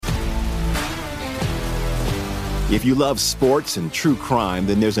If you love sports and true crime,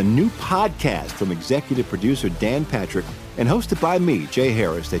 then there's a new podcast from executive producer Dan Patrick and hosted by me, Jay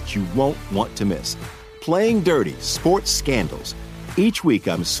Harris, that you won't want to miss. Playing Dirty: Sports Scandals. Each week,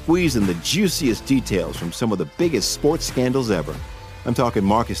 I'm squeezing the juiciest details from some of the biggest sports scandals ever. I'm talking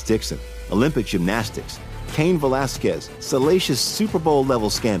Marcus Dixon, Olympic gymnastics, Cain Velasquez, salacious Super Bowl-level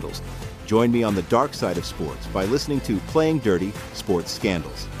scandals. Join me on the dark side of sports by listening to Playing Dirty: Sports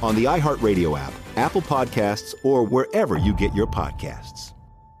Scandals on the iHeartRadio app, Apple Podcasts, or wherever you get your podcasts.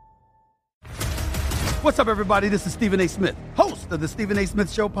 What's up, everybody? This is Stephen A. Smith, host of the Stephen A.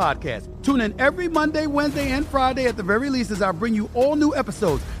 Smith Show podcast. Tune in every Monday, Wednesday, and Friday at the very least as I bring you all new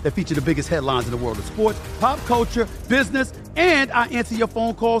episodes that feature the biggest headlines in the world of sports, pop culture, business, and I answer your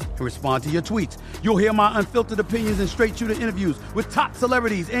phone calls and respond to your tweets. You'll hear my unfiltered opinions and straight-shooter interviews with top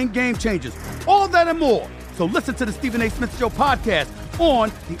celebrities and game changers. All that and more. So listen to the Stephen A. Smith Show podcast on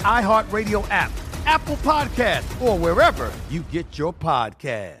the iHeartRadio app, Apple Podcasts, or wherever you get your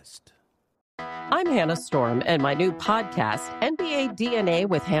podcast. I'm Hannah Storm, and my new podcast, NBA DNA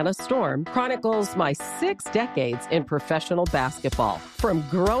with Hannah Storm, chronicles my 6 decades in professional basketball. From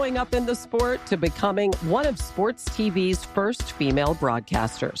growing up in the sport to becoming one of sports TV's first female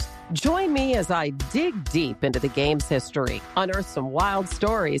broadcasters. Join me as I dig deep into the game's history, unearth some wild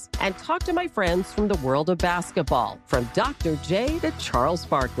stories, and talk to my friends from the world of basketball, from Dr. J to Charles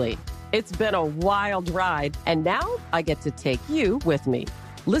Barkley. It's been a wild ride, and now I get to take you with me.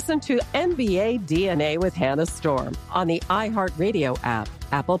 Listen to NBA DNA with Hannah Storm on the iHeartRadio app,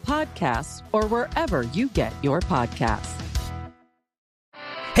 Apple Podcasts, or wherever you get your podcasts.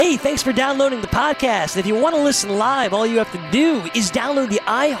 Hey, thanks for downloading the podcast. If you want to listen live, all you have to do is download the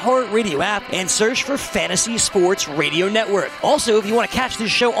iHeartRadio app and search for Fantasy Sports Radio Network. Also, if you want to catch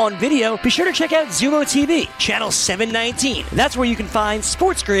this show on video, be sure to check out Zumo TV, channel 719. That's where you can find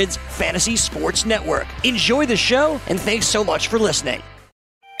Sports Grid's Fantasy Sports Network. Enjoy the show, and thanks so much for listening.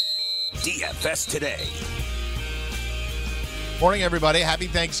 DFS Today. Morning, everybody. Happy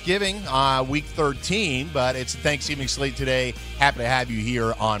Thanksgiving, week 13, but it's a Thanksgiving slate today. Happy to have you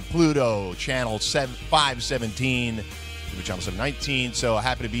here on Pluto, channel 517, channel 719. So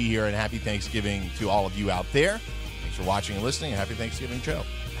happy to be here, and happy Thanksgiving to all of you out there. Thanks for watching and listening, and happy Thanksgiving, Joe.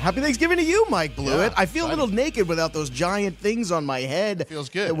 Happy Thanksgiving to you, Mike Blewett. Yeah, I feel a little naked without those giant things on my head. Feels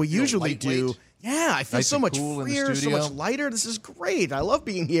good. That we usually do. Yeah, I feel Nice so and much cool in the freer, so studio. much lighter. This is great. I love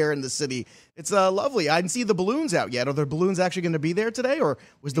being here in the city. It's lovely. I didn't see the balloons out yet. Are the balloons actually going to be there today, or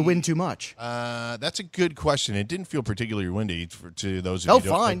was the wind too much? That's a good question. It didn't feel particularly windy to those of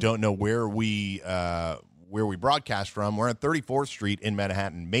you that don't know where we broadcast from. We're on 34th Street in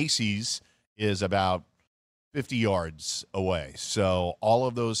Manhattan. Macy's is about 50 yards away. So all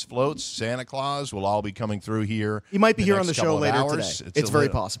of those floats, Santa Claus, will all be coming through here. He might be here on next the show couple of later hours. today. It's very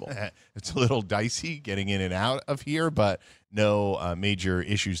possible. It's a little dicey getting in and out of here, but no major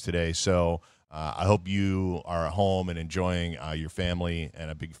issues today. So I hope you are at home and enjoying your family and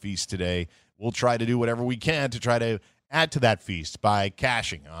a big feast today. We'll try to do whatever we can to try to add to that feast by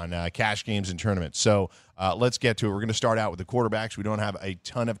cashing on cash games and tournaments. So let's get to it. We're going to start out with the quarterbacks. We don't have a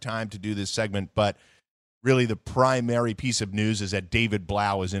ton of time to do this segment, but really the primary piece of news is that David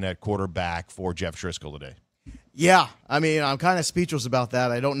Blau is in at quarterback for Jeff Driscoll today. Yeah, I mean, I'm kind of speechless about that.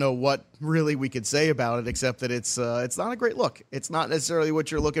 I don't know what really we could say about it, except that it's not a great look. It's not necessarily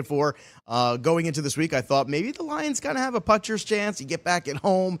what you're looking for. Going into this week, I thought maybe the Lions kind of have a puncher's chance. You get back at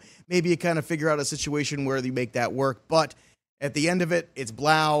home, maybe you kind of figure out a situation where you make that work. But at the end of it, it's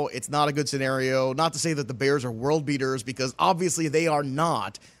Blau. It's not a good scenario. Not to say that the Bears are world beaters, because obviously they are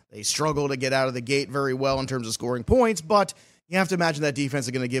not. They struggle to get out of the gate very well in terms of scoring points, but you have to imagine that defense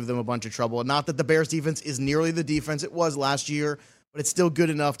is going to give them a bunch of trouble. And not that the Bears defense is nearly the defense it was last year, but it's still good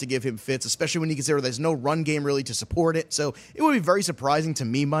enough to give him fits, especially when you consider there's no run game really to support it. So it would be very surprising to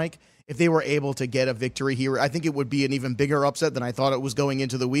me, Mike, if they were able to get a victory here. I think it would be an even bigger upset than I thought it was going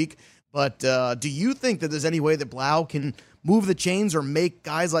into the week. But do you think that there's any way that Blau can move the chains or make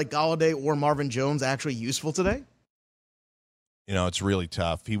guys like Golladay or Marvin Jones actually useful today? You know, it's really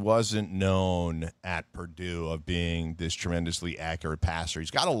tough. He wasn't known at Purdue of being this tremendously accurate passer.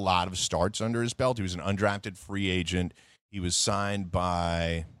 He's got a lot of starts under his belt. He was an undrafted free agent. He was signed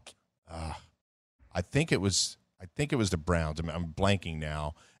by, I think it was the Browns. I'm blanking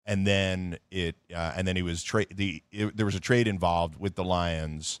now. And then he was there was a trade involved with the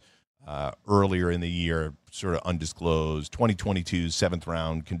Lions earlier in the year, sort of undisclosed, 2022 7th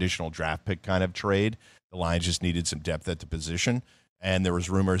round conditional draft pick kind of trade. The Lions just needed some depth at the position, and there was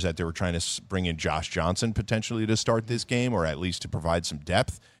rumors that they were trying to bring in Josh Johnson potentially to start this game, or at least to provide some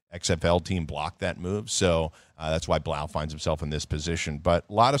depth. XFL team blocked that move. So that's why Blau finds himself in this position. But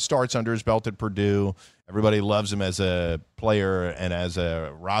a lot of starts under his belt at Purdue. Everybody loves him as a player and as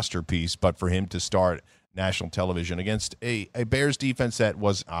a roster piece. But for him to start national television against a Bears defense that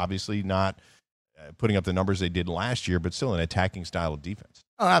was obviously not putting up the numbers they did last year, but still an attacking style of defense.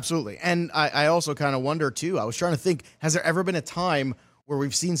 Oh, absolutely. And I also kind of wonder, too, I was trying to think, has there ever been a time where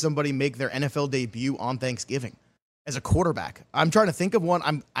we've seen somebody make their NFL debut on Thanksgiving as a quarterback? I'm trying to think of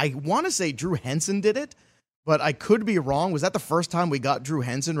one. I want to say Drew Henson did it, but I could be wrong. Was that the first time we got Drew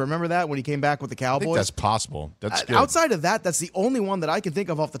Henson? Remember that when he came back with the Cowboys? I think that's possible. That's good. Outside of that, that's the only one that I can think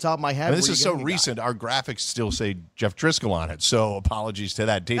of off the top of my head. And this is so recent. Our graphics still say Jeff Driscoll on it, so apologies to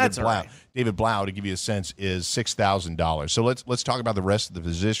that. David Blau, right. David Blau, to give you a sense, is $6,000. So let's talk about the rest of the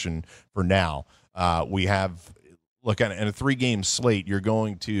position for now. We have. Look, in a 3-game slate, you're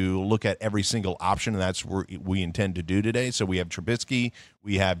going to look at every single option, and that's what we intend to do today. So we have Trubisky,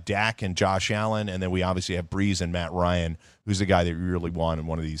 we have Dak and Josh Allen, and then we obviously have Breeze and Matt Ryan, who's the guy that you really want in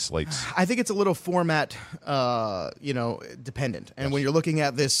one of these slates. I think it's a little format, dependent. And when you're looking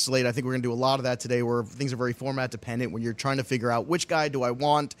at this slate, I think we're going to do a lot of that today where things are very format dependent when you're trying to figure out which guy do I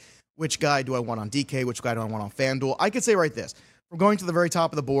want, which guy do I want on DK, which guy do I want on FanDuel. I could say right this. We're going to the very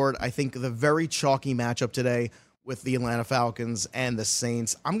top of the board. I think the very chalky matchup today with the Atlanta Falcons and the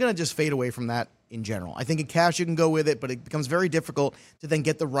Saints, I'm going to just fade away from that in general. I think in cash you can go with it, but it becomes very difficult to then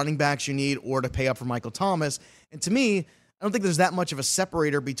get the running backs you need or to pay up for Michael Thomas. And to me, I don't think there's that much of a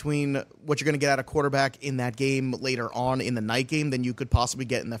separator between what you're going to get out of quarterback in that game later on in the night game than you could possibly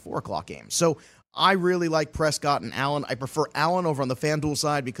get in the 4 o'clock game. So I really like Prescott and Allen. I prefer Allen over on the FanDuel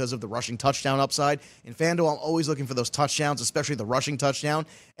side because of the rushing touchdown upside. In FanDuel, I'm always looking for those touchdowns, especially the rushing touchdown.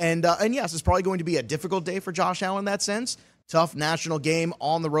 And yes, it's probably going to be a difficult day for Josh Allen in that sense. Tough national game,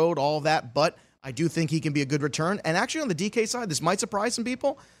 on the road, all of that. But I do think he can be a good return. And actually on the DK side, this might surprise some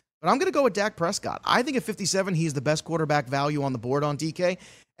people, but I'm going to go with Dak Prescott. I think at 57, he's the best quarterback value on the board on DK.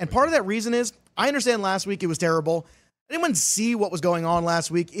 And part of that reason is, I understand last week it was terrible. Anyone see what was going on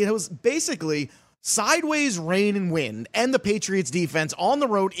last week? It was basically sideways rain and wind and the Patriots defense on the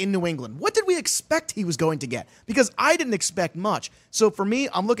road in New England. What did we expect he was going to get? Because I didn't expect much. So for me,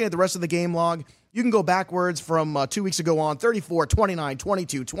 I'm looking at the rest of the game log. You can go backwards from 2 weeks ago on, 34, 29,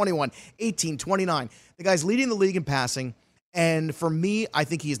 22, 21, 18, 29. The guy's leading the league in passing. And for me, I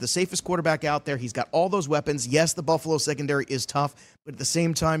think he's the safest quarterback out there. He's got all those weapons. Yes, the Buffalo secondary is tough, but at the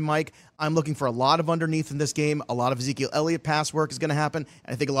same time, Mike, I'm looking for a lot of underneath in this game. A lot of Ezekiel Elliott pass work is going to happen,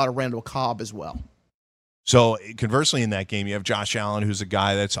 and I think a lot of Randall Cobb as well. So conversely, in that game, you have Josh Allen, who's a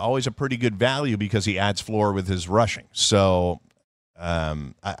guy that's always a pretty good value because he adds floor with his rushing. So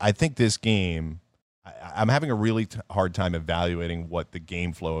I think this game, I'm having a really hard time evaluating what the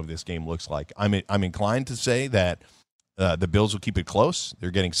game flow of this game looks like. I'm inclined to say that the Bills will keep it close.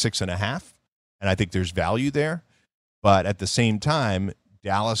 They're getting 6.5, and I think there's value there. But at the same time,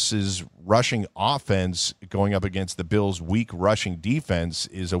 Dallas's rushing offense going up against the Bills' weak rushing defense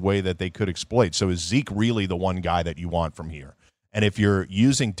is a way that they could exploit. So is Zeke really the one guy that you want from here? And if you're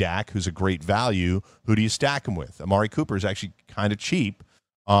using Dak, who's a great value, who do you stack him with? Amari Cooper is actually kind of cheap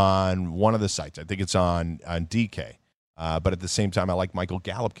on one of the sites. I think it's on DK. But at the same time, I like Michael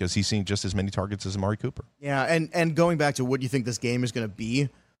Gallup because he's seeing just as many targets as Amari Cooper. Yeah, and going back to what you think this game is going to be,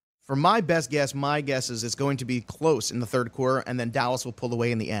 for my best guess, my guess is it's going to be close in the third quarter, and then Dallas will pull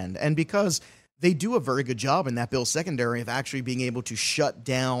away in the end. And because they do a very good job in that Bills secondary of actually being able to shut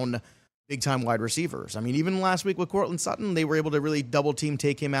down big-time wide receivers. I mean, even last week with Courtland Sutton, they were able to really double-team,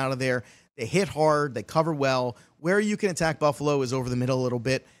 take him out of there. They hit hard. They cover well. Where you can attack Buffalo is over the middle a little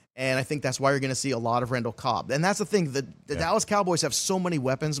bit, and I think that's why you're going to see a lot of Randall Cobb. And that's the thing. The Dallas Cowboys have so many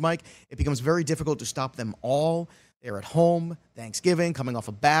weapons, Mike. It becomes very difficult to stop them all. They're at home, Thanksgiving, coming off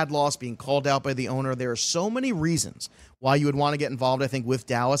a bad loss, being called out by the owner. There are so many reasons why you would want to get involved, I think, with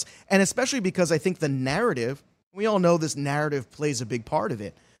Dallas, and especially because I think the narrative, we all know this narrative plays a big part of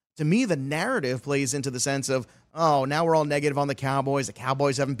it. To me, the narrative plays into the sense of, oh, now we're all negative on the Cowboys. The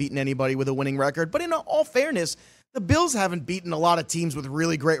Cowboys haven't beaten anybody with a winning record. But in all fairness, the Bills haven't beaten a lot of teams with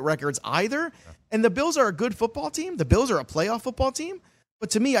really great records either. And the Bills are a good football team. The Bills are a playoff football team. But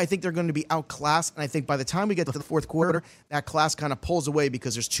to me, I think they're going to be outclassed, and I think by the time we get to the fourth quarter, that class kind of pulls away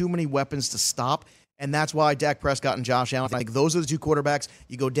because there's too many weapons to stop, and that's why Dak Prescott and Josh Allen, I think those are the two quarterbacks.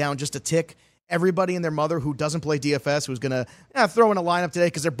 You go down just a tick. Everybody and their mother who doesn't play DFS, who's going to throw in a lineup today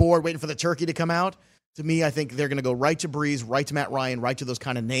because they're bored waiting for the turkey to come out, to me, I think they're going to go right to Breeze, right to Matt Ryan, right to those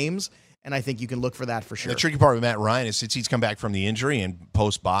kind of names, and I think you can look for that for sure. The tricky part with Matt Ryan is since he's come back from the injury and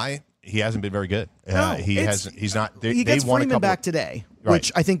post-bye, he hasn't been very good. No, He hasn't. He's not. He gets Freeman back today, Right.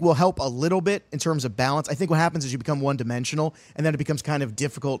 which I think will help a little bit in terms of balance. I think what happens is you become one-dimensional, and then it becomes kind of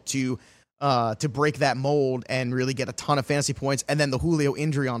difficult to break that mold and really get a ton of fantasy points. And then the Julio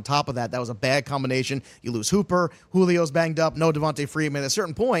injury on top of that was a bad combination. You lose Hooper, Julio's banged up, no Devontae Freeman. At a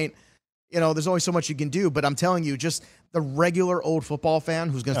certain point, there's only so much you can do. But I'm telling you, just the regular old football fan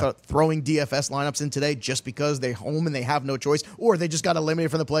who's going to start throwing DFS lineups in today just because they're home and they have no choice, or they just got eliminated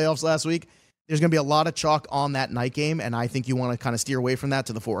from the playoffs last week, there's going to be a lot of chalk on that night game, and I think you want to kind of steer away from that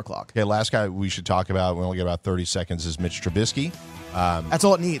to the 4 o'clock. Okay, last guy we should talk about, we only get about 30 seconds, is Mitch Trubisky. That's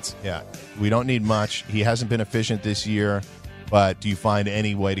all it needs. Yeah, we don't need much. He hasn't been efficient this year, but do you find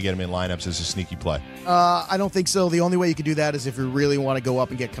any way to get him in lineups as a sneaky play? I don't think so. The only way you could do that is if you really want to go up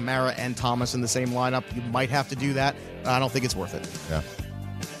and get Kamara and Thomas in the same lineup. You might have to do that. I don't think it's worth it. Yeah.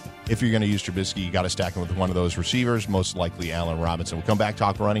 If you're going to use Trubisky, you got to stack him with one of those receivers, most likely Allen Robinson. We'll come back,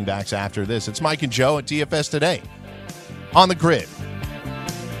 talk running backs after this. It's Mike and Joe at DFS Today on the Grid.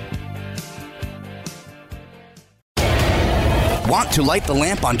 Want to light the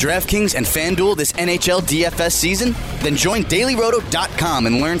lamp on DraftKings and FanDuel this NHL DFS season? Then join DailyRoto.com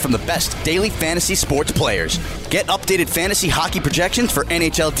and learn from the best daily fantasy sports players. Get updated fantasy hockey projections for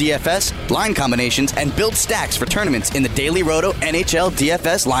NHL DFS, line combinations, and build stacks for tournaments in the Daily Roto NHL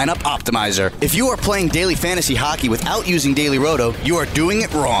DFS Lineup Optimizer. If you are playing daily fantasy hockey without using Daily Roto, you are doing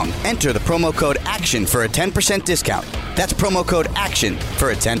it wrong. Enter the promo code ACTION for a 10% discount. That's promo code ACTION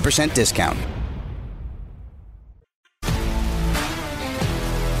for a 10% discount.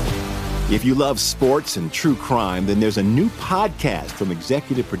 If you love sports and true crime, then there's a new podcast from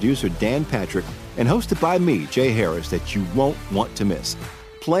executive producer Dan Patrick and hosted by me, Jay Harris, that you won't want to miss.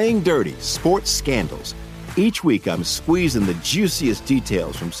 Playing Dirty: Sports Scandals. Each week, I'm squeezing the juiciest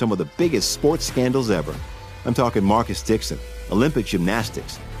details from some of the biggest sports scandals ever. I'm talking Marcus Dixon, Olympic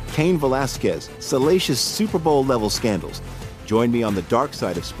gymnastics, Cain Velasquez, salacious Super Bowl-level scandals. Join me on the dark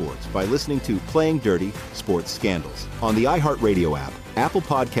side of sports by listening to Playing Dirty: Sports Scandals on the iHeartRadio app, Apple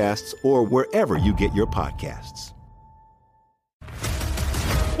Podcasts, or wherever you get your podcasts.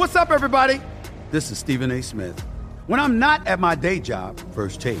 What's up, everybody? This is Stephen A. Smith. When I'm not at my day job,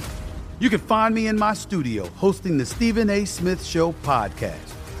 First Take, you can find me in my studio hosting the Stephen A. Smith Show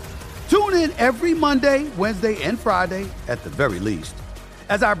podcast. Tune in every Monday, Wednesday, and Friday, at the very least,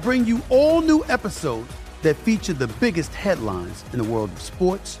 as I bring you all new episodes that feature the biggest headlines in the world of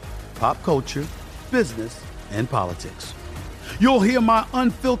sports, pop culture, business, and politics. You'll hear my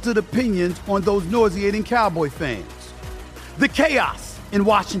unfiltered opinions on those nauseating Cowboy fans, the chaos in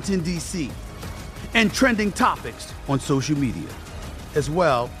Washington, D.C., and trending topics on social media, as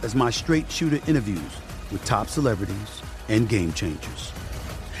well as my straight shooter interviews with top celebrities and game changers.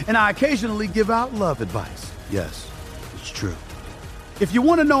 And I occasionally give out love advice. Yes, it's true. If you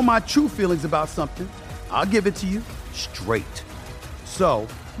want to know my true feelings about something, I'll give it to you straight. So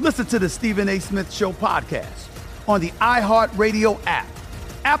listen to the Stephen A. Smith Show podcast on the iHeartRadio app,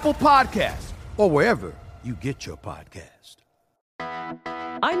 Apple Podcasts, or wherever you get your podcast.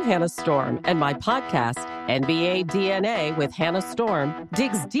 I'm Hannah Storm, and my podcast, NBA DNA with Hannah Storm,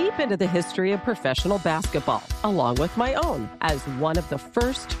 digs deep into the history of professional basketball, along with my own, as one of the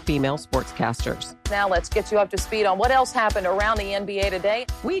first female sportscasters. Now let's get you up to speed on what else happened around the NBA today.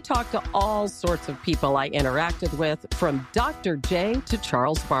 We talk to all sorts of people I interacted with, from Dr. J to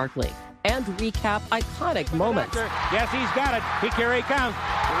Charles Barkley, and recap iconic moments. Yes, he's got it. Here he comes.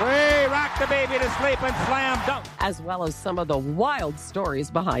 Way rock the baby to sleep and slam dunk. As well as some of the wild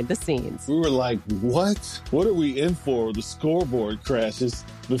stories behind the scenes. We were like, what? What are we in for? The scoreboard crashes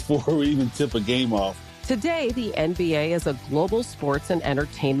before we even tip a game off. Today, the NBA is a global sports and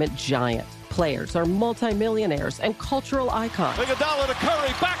entertainment giant. Players are multimillionaires and cultural icons. Iguodala to Curry,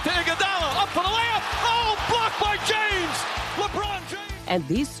 back to Iguodala, up for the layup. Oh, blocked by James. LeBron James. And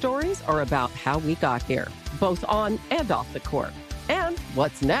these stories are about how we got here, both on and off the court. And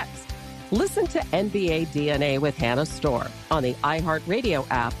what's next? Listen to NBA DNA with Hannah Storm on the iHeartRadio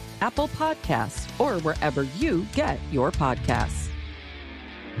app, Apple Podcasts, or wherever you get your podcasts.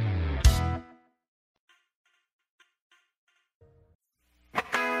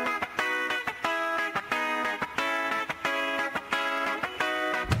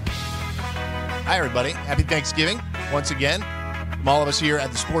 Hi, everybody. Happy Thanksgiving once again. From all of us here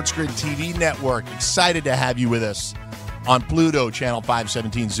at the Sports Grid TV network, excited to have you with us on Pluto, Channel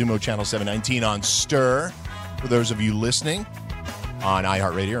 517, Zumo, Channel 719, on Stir. For those of you listening on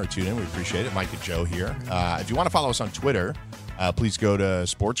iHeartRadio or TuneIn, we appreciate it. Mike and Joe here. If you want to follow us on Twitter, please go to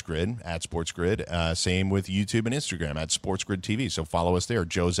Sports Grid, at Sports Grid. Same with YouTube and Instagram, at Sports Grid TV. So follow us there.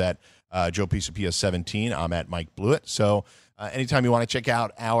 Joe's at Joe Pisapia 17. I'm at Mike Blewett. So Anytime you want to check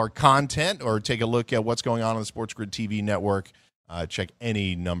out our content or take a look at what's going on the Sports Grid TV network, check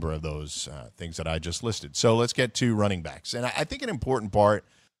any number of those things that I just listed. So let's get to running backs. And I think an important part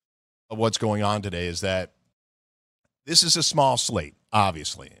of what's going on today is that this is a small slate,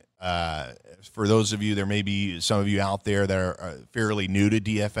 obviously. For those of you, there may be some of you out there that are fairly new to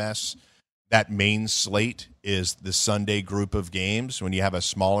DFS. That main slate is the Sunday group of games when you have a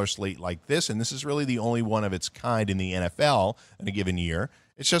smaller slate like this, and this is really the only one of its kind in the NFL in a given year.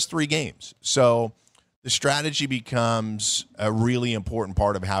 It's just 3 games. So the strategy becomes a really important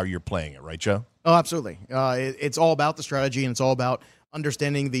part of how you're playing it, right, Joe? Oh, absolutely. It's all about the strategy, and it's all about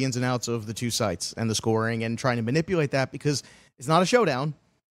understanding the ins and outs of the two sites and the scoring and trying to manipulate that because it's not a showdown.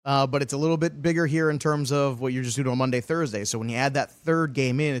 But it's a little bit bigger here in terms of what you're just doing on Monday, Thursday. So when you add that third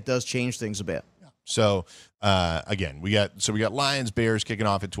game in, it does change things a bit. So again, we got Lions, Bears kicking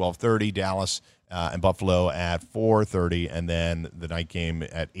off at 12:30, Dallas and Buffalo at 4:30, and then the night game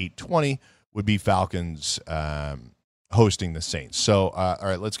at 8:20 would be Falcons hosting the Saints. So all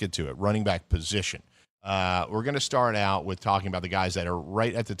right, let's get to it. Running back position. We're going to start out with talking about the guys that are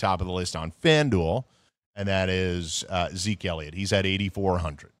right at the top of the list on FanDuel. And that is Zeke Elliott. He's at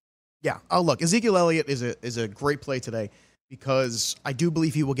 8,400. Yeah. Oh, look, Ezekiel Elliott is a great play today because I do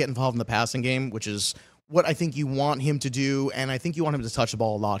believe he will get involved in the passing game, which is what I think you want him to do, and I think you want him to touch the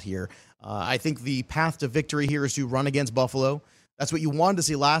ball a lot here. I think the path to victory here is to run against Buffalo. That's what you wanted to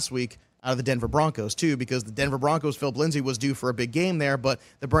see last week out of the Denver Broncos, too, because the Denver Broncos, Philip Lindsay was due for a big game there, but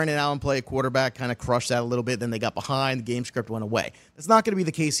the Brandon Allen play at quarterback kind of crushed that a little bit. Then they got behind. The game script went away. That's not going to be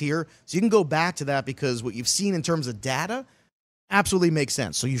the case here. So you can go back to that because what you've seen in terms of data absolutely makes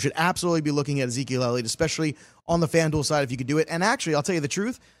sense. So you should absolutely be looking at Ezekiel Elliott, especially on the FanDuel side if you could do it. And actually, I'll tell you the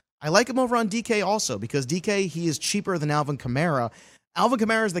truth, I like him over on DK also because DK, he is cheaper than Alvin Kamara. Alvin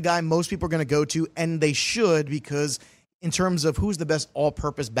Kamara is the guy most people are going to go to, and they should because in terms of who's the best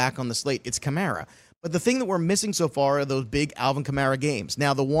all-purpose back on the slate, it's Kamara. But the thing that we're missing so far are those big Alvin Kamara games.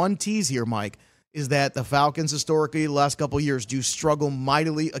 Now, the one tease here, Mike, is that the Falcons historically the last couple of years do struggle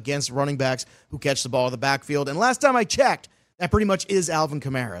mightily against running backs who catch the ball in the backfield. And last time I checked, that pretty much is Alvin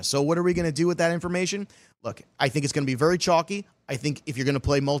Kamara. So what are we going to do with that information? Look, I think it's going to be very chalky. I think if you're going to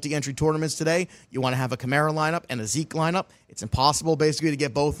play multi-entry tournaments today, you want to have a Kamara lineup and a Zeke lineup. It's impossible, basically, to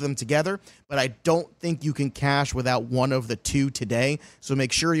get both of them together, but I don't think you can cash without one of the two today, so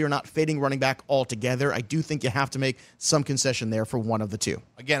make sure you're not fading running back altogether. I do think you have to make some concession there for one of the two.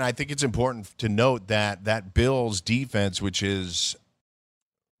 Again, I think it's important to note that Bills defense, which is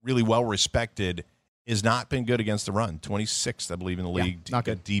really well-respected, has not been good against the run. 26th, I believe, in the league. Not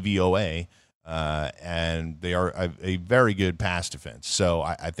good. DVOA. And they are a very good pass defense. So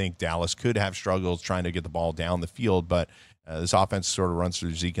I think Dallas could have struggles trying to get the ball down the field, but this offense sort of runs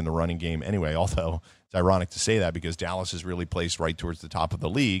through Zeke in the running game anyway, although it's ironic to say that because Dallas is really placed right towards the top of the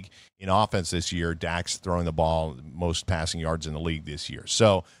league. In offense this year, Dak's throwing the ball most passing yards in the league this year.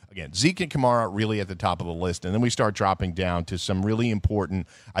 So, again, Zeke and Kamara really at the top of the list, and then we start dropping down to some really important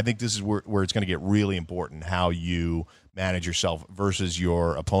 – I think this is where it's going to get really important, how you – manage yourself versus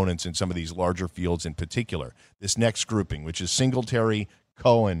your opponents in some of these larger fields in particular. This next grouping, which is Singletary,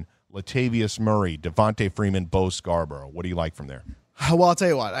 Cohen, Latavius Murray, Devontae Freeman, Bo Scarborough. What do you like from there? Well, I'll tell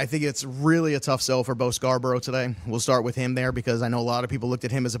you what. I think it's really a tough sell for Bo Scarborough today. We'll start with him there because I know a lot of people looked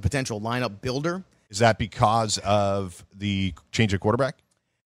at him as a potential lineup builder. Is that because of the change of quarterback?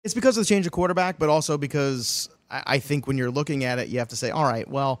 It's because of the change of quarterback, but also because I think when you're looking at it, you have to say, all right,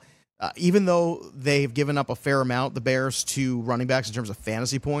 well, even though they've given up a fair amount, the Bears, to running backs in terms of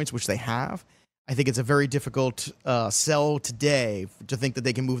fantasy points, which they have, I think it's a very difficult sell today to think that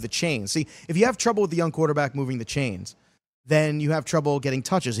they can move the chains. See, if you have trouble with the young quarterback moving the chains, then you have trouble getting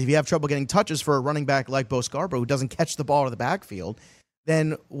touches. If you have trouble getting touches for a running back like Bo Scarborough who doesn't catch the ball to the backfield,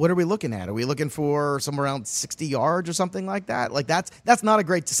 then what are we looking at? Are we looking for somewhere around 60 yards or something like that? Like that's not a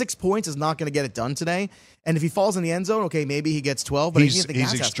great – 6 points is not going to get it done today. And if he falls in the end zone, okay, maybe he gets 12. But he's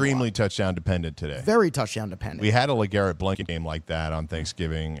extremely touchdown dependent today. Very touchdown dependent. We had a LeGarrette Blount game like that on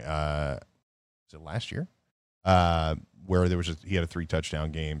Thanksgiving. Was it last year? Where he had a 3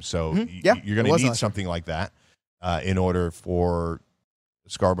 touchdown game. So you're going to need something like that in order for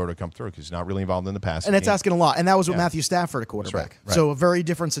Scarborough to come through because he's not really involved in the passing and it's game. Asking a lot. And that was with Matthew Stafford, a quarterback. Right. So a very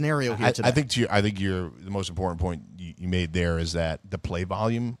different scenario here today. I think the most important point you made there is that the play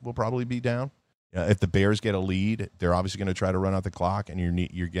volume will probably be down. If the Bears get a lead, they're obviously going to try to run out the clock, and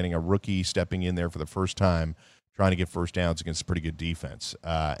you're getting a rookie stepping in there for the first time, trying to get first downs against a pretty good defense.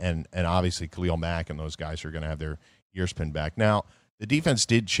 And obviously Khalil Mack and those guys are going to have their ears pinned back. Now, the defense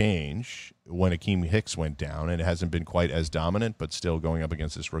did change when Akeem Hicks went down, and it hasn't been quite as dominant, but still going up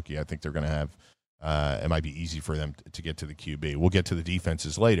against this rookie, I think they're going to have it might be easy for them to get to the QB. We'll get to the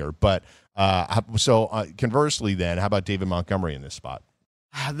defenses later. But conversely then, how about David Montgomery in this spot?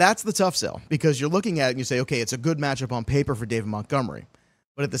 That's the tough sell, because you're looking at it and you say, okay, it's a good matchup on paper for David Montgomery.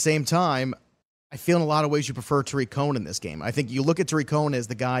 But at the same time, I feel in a lot of ways you prefer Tariq Cohen in this game. I think you look at Tariq Cohen as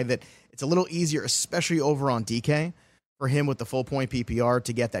the guy that it's a little easier, especially over on DK, for him with the full point PPR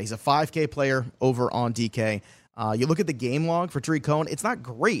to get that. He's a 5K player over on DK. You look at the game log for Tariq Cohen, it's not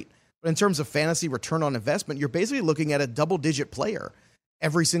great. But in terms of fantasy return on investment, you're basically looking at a double-digit player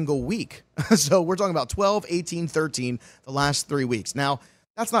every single week. So we're talking about 12, 18, 13 the last 3 weeks. Now,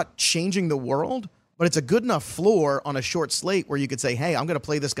 that's not changing the world, but it's a good enough floor on a short slate where you could say, hey, I'm going to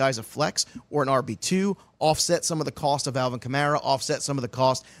play this guy as a flex or an RB2, offset some of the cost of Alvin Kamara, offset some of the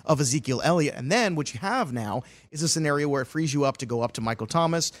cost of Ezekiel Elliott. And then what you have now is a scenario where it frees you up to go up to Michael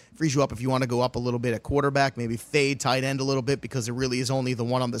Thomas, frees you up if you want to go up a little bit at quarterback, maybe fade tight end a little bit because it really is only the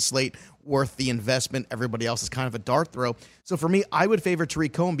one on the slate worth the investment. Everybody else is kind of a dart throw. So for me, I would favor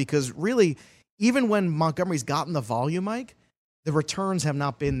Tariq Cohen because really, even when Montgomery's gotten the volume, Mike, the returns have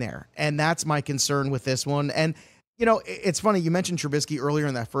not been there. And that's my concern with this one. And, you know, it's funny. You mentioned Trubisky earlier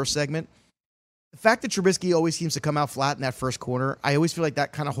in that first segment. The fact that Trubisky always seems to come out flat in that first quarter, I always feel like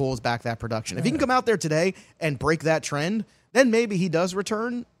that kind of holds back that production. If he can come out there today and break that trend, then maybe he does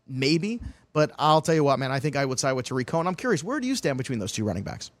return. Maybe. But I'll tell you what, man, I think I would side with Tariq Cohen. I'm curious, where do you stand between those two running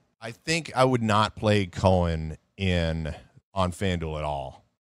backs? I think I would not play Cohen on FanDuel at all.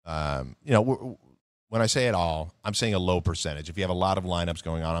 When I say at all, I'm saying a low percentage. If you have a lot of lineups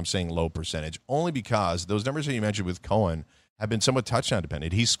going on, I'm saying low percentage, only because those numbers that you mentioned with Cohen have been somewhat touchdown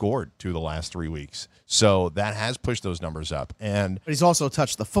dependent. He scored 2 of the last 3 weeks, so that has pushed those numbers up. But he's also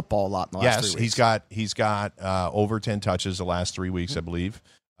touched the football a lot in the last 3 weeks. Yes, he's got over 10 touches the last 3 weeks, I believe.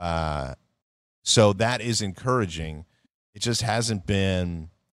 So that is encouraging. It just hasn't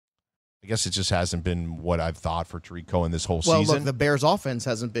been. I guess it just hasn't been what I've thought for Tariq Cohen this whole season. Well, look, the Bears' offense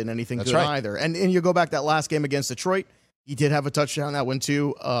hasn't been anything good either. And you go back that last game against Detroit, he did have a touchdown that one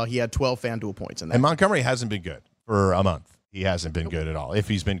too. He had 12 FanDuel points in that. And Montgomery hasn't been good for a month. He hasn't been good at all, if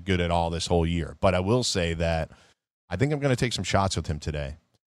he's been good at all this whole year. But I will say that I think I'm going to take some shots with him today.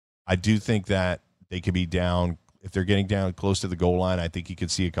 I do think that they could be down. If they're getting down close to the goal line, I think he could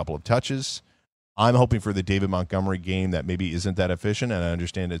see a couple of touches. I'm hoping for the David Montgomery game that maybe isn't that efficient, and I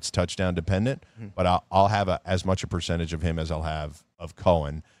understand it's touchdown dependent, but I'll have as much a percentage of him as I'll have of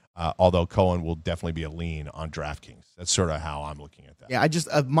Cohen, although Cohen will definitely be a lean on DraftKings. That's sort of how I'm looking at that.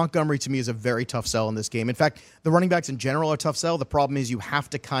 Yeah, Montgomery to me is a very tough sell in this game. In fact, the running backs in general are a tough sell. The problem is you have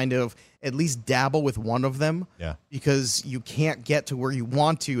to kind of at least dabble with one of them because you can't get to where you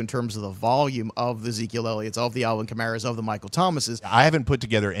want to in terms of the volume of the Ezekiel Elliott's, of the Alvin Kamara's, of the Michael Thomas's. I haven't put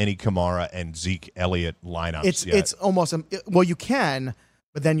together any Kamara and Zeke Elliott lineups yet. It's almost well, you can,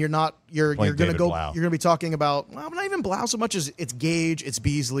 but then you're not. You're going to go. Blau. You're going to be talking about not even Blau so much as it's Gage, it's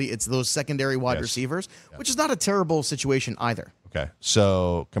Beasley, it's those secondary wide receivers, which is not a terrible situation either. Okay,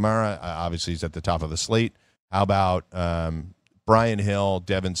 so Kamara obviously is at the top of the slate. How about Brian Hill,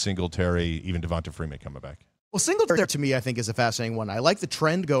 Devin Singletary, even Devonta Freeman coming back? Well, Singletary to me, I think, is a fascinating one. I like the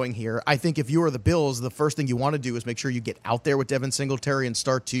trend going here. I think if you are the Bills, the first thing you want to do is make sure you get out there with Devin Singletary and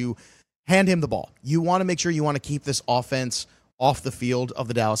start to hand him the ball. You want to make sure you want to keep this offense off the field of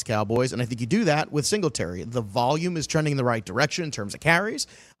the Dallas Cowboys, and I think you do that with Singletary. The volume is trending in the right direction in terms of carries.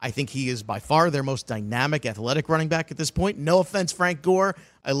 I think he is by far their most dynamic, athletic running back at this point. No offense, Frank Gore.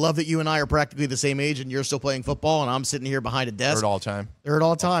 I love that you and I are practically the same age, and you're still playing football, and I'm sitting here behind a desk. Third all time. Third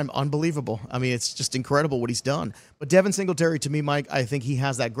all time. Unbelievable. I mean, it's just incredible what he's done. But Devin Singletary, to me, Mike, I think he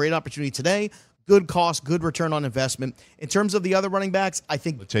has that great opportunity today. Good cost, good return on investment. In terms of the other running backs, I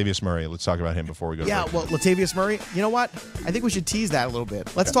think Latavius Murray. Let's talk about him before we go. Latavius Murray. You know what? I think we should tease that a little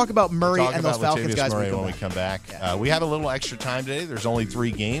bit. Let's talk about Murray and those Falcons guys when we come back. We have a little extra time today. There's only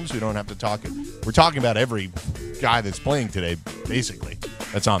 3 games. We don't have to talk. We're talking about every guy that's playing today, basically,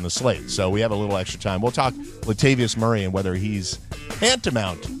 that's on the slate. So we have a little extra time. We'll talk Latavius Murray and whether he's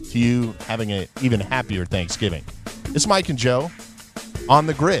tantamount to you having an even happier Thanksgiving. It's Mike and Joe on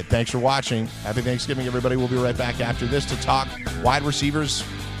the Grid. Thanks for watching. Happy Thanksgiving, everybody. We'll be right back after this to talk wide receivers.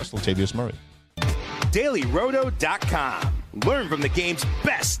 That's Latavius Murray. DailyRoto.com. Learn from the game's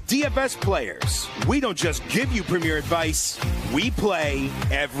best DFS players. We don't just give you premier advice, we play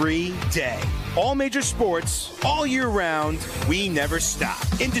every day. All major sports, all year round, we never stop.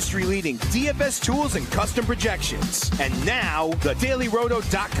 Industry-leading DFS tools and custom projections. And now, the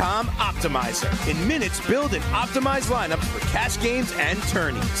DailyRoto.com Optimizer. In minutes, build and optimize lineups for cash games and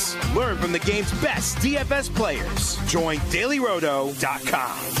tourneys. Learn from the game's best DFS players. Join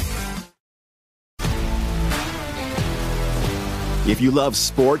DailyRoto.com. If you love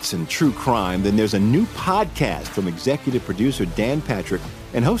sports and true crime, then there's a new podcast from executive producer Dan Patrick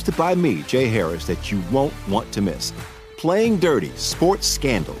and hosted by me, Jay Harris, that you won't want to miss. Playing Dirty: Sports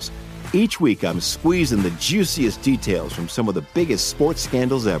Scandals. Each week, I'm squeezing the juiciest details from some of the biggest sports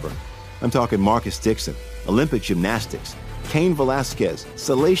scandals ever. I'm talking Marcus Dixon, Olympic gymnastics, Cain Velasquez,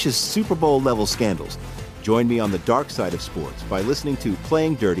 salacious Super Bowl-level scandals. Join me on the dark side of sports by listening to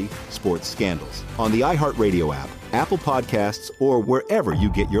Playing Dirty: Sports Scandals on the iHeartRadio app, Apple Podcasts, or wherever you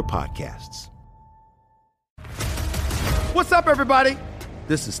get your podcasts. What's up, everybody?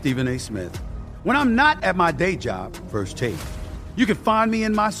 This is Stephen A. Smith. When I'm not at my day job, First Take, you can find me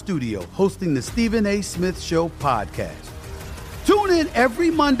in my studio hosting the Stephen A. Smith Show podcast. Tune in every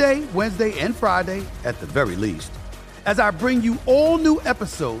Monday, Wednesday, and Friday, at the very least, as I bring you all new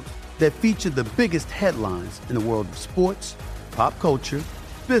episodes that feature the biggest headlines in the world of sports, pop culture,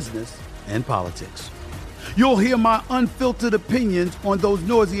 business, and politics. You'll hear my unfiltered opinions on those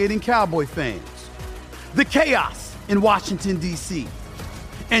nauseating Cowboy fans, the chaos in Washington, D.C.,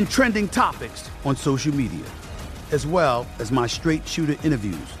 and trending topics on social media, as well as my straight shooter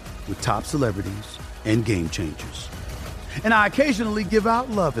interviews with top celebrities and game changers. And I occasionally give out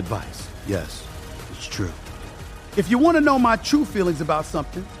love advice. Yes, it's true. If you want to know my true feelings about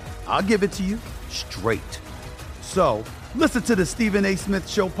something, I'll give it to you straight. So, listen to the Stephen A. Smith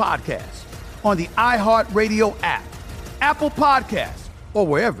Show podcast on the iHeartRadio app, Apple Podcasts, or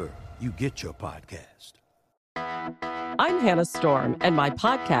wherever you get your podcast. I'm Hannah Storm, and my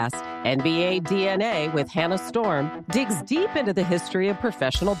podcast, NBA DNA with Hannah Storm, digs deep into the history of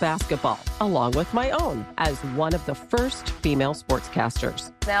professional basketball, along with my own, as one of the first female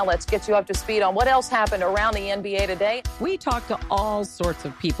sportscasters. Now let's get you up to speed on what else happened around the NBA today. We talk to all sorts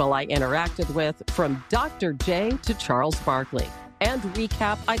of people I interacted with, from Dr. J to Charles Barkley, and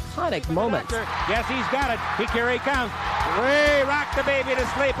recap iconic moments. Yes, he's got it. Here he comes. Way rock the baby to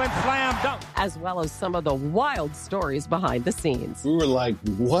sleep and slam dunk. As well as some of the wild stories behind the scenes. We were like,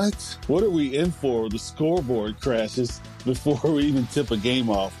 what? What are we in for? The scoreboard crashes before we even tip a game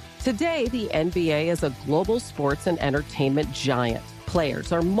off. Today, the NBA is a global sports and entertainment giant.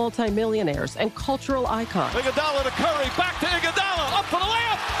 Players are multimillionaires and cultural icons. Iguodala to Curry, back to Iguodala, up for the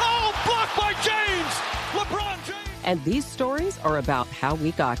layup. Oh, blocked by James. LeBron James. And these stories are about how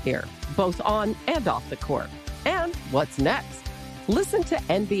we got here, both on and off the court. And what's next? Listen to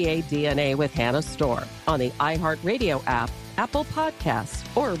NBA DNA with Hannah Storm on the iHeartRadio app, Apple Podcasts,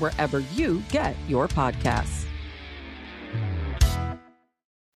 or wherever you get your podcasts.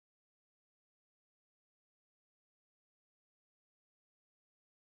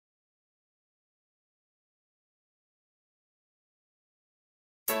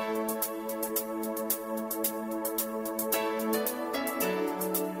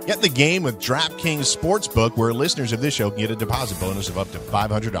 Get the game with DraftKings Sportsbook, where listeners of this show can get a deposit bonus of up to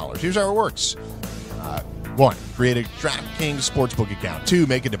 $500. Here's how it works. 1, create a DraftKings Sportsbook account. 2,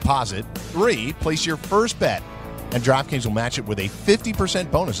 make a deposit. 3, place your first bet, and DraftKings will match it with a 50%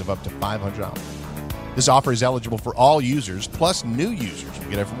 bonus of up to $500. This offer is eligible for all users, plus new users. You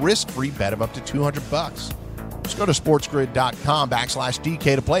get a risk-free bet of up to $200. Just go to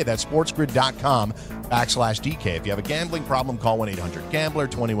sportsgrid.com/DK to play. That's sportsgrid.com/DK. If you have a gambling problem, call 1-800-GAMBLER,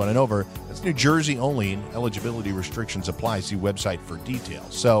 21 and over. That's New Jersey only, and eligibility restrictions apply. See website for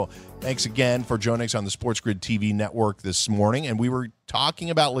details. So thanks again for joining us on the Sports Grid TV network this morning. And we were talking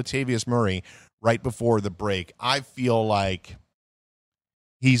about Latavius Murray right before the break. I feel like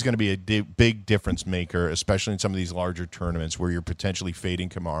he's going to be a big difference maker, especially in some of these larger tournaments where you're potentially fading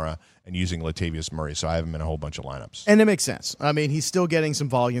Kamara and using Latavius Murray. So I have him in a whole bunch of lineups. And it makes sense. I mean, he's still getting some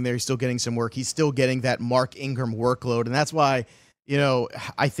volume there. He's still getting some work. He's still getting that Mark Ingram workload. And that's why, you know,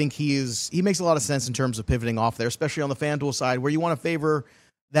 I think he makes a lot of sense in terms of pivoting off there, especially on the FanDuel side where you want to favor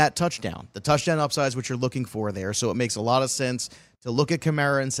that touchdown. The touchdown upside is what you're looking for there. So it makes a lot of sense to look at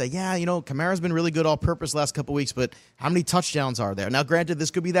Kamara and say, yeah, you know, Kamara's been really good all-purpose last couple weeks, but how many touchdowns are there? Now, granted, this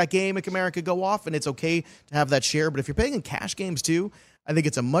could be that game and Kamara could go off, and it's okay to have that share, but if you're paying in cash games too, I think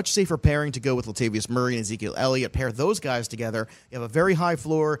it's a much safer pairing to go with Latavius Murray and Ezekiel Elliott. Pair those guys together. You have a very high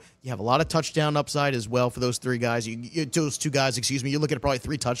floor. You have a lot of touchdown upside as well for those three guys. Those two guys, you're looking at probably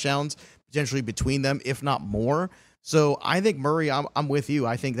 3 touchdowns potentially between them, if not more. So I think Murray, I'm with you.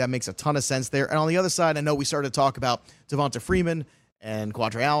 I think that makes a ton of sense there. And on the other side, I know we started to talk about Devonta Freeman and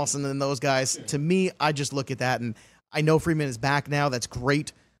Quadri Allison and those guys. To me, I just look at that, and I know Freeman is back now. That's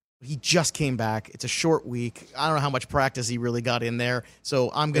great. He just came back. It's a short week. I don't know how much practice he really got in there. So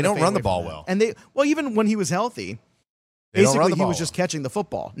I'm going to. They don't run the ball well. And even when he was healthy, basically he was just catching the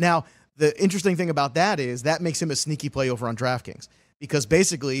football. Now, the interesting thing about that is that makes him a sneaky play over on DraftKings. because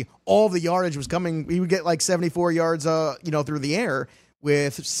basically all the yardage was coming. He would get like 74 yards, through the air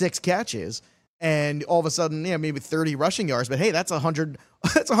with 6 catches. And all of a sudden, maybe 30 rushing yards, but hey, that's 100.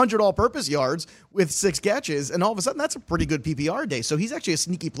 That's 100 all-purpose yards with 6 catches, and all of a sudden, that's a pretty good PPR day. So he's actually a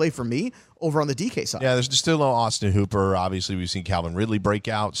sneaky play for me over on the DK side. Yeah, there's still no Austin Hooper. Obviously, we've seen Calvin Ridley break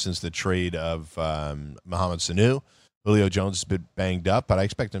out since the trade of Mohamed Sanu. Julio Jones has been banged up, but I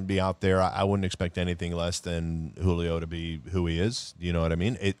expect him to be out there. I wouldn't expect anything less than Julio to be who he is. You know what I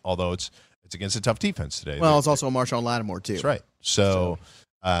mean? Although it's against a tough defense today. Well, it's also Marshawn Lattimore too. That's right. So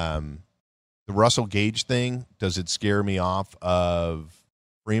the Russell Gage thing, does it scare me off of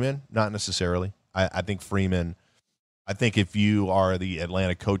Freeman? Not necessarily. I think Freeman, if you are the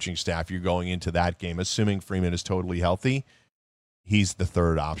Atlanta coaching staff, you're going into that game, assuming Freeman is totally healthy, he's the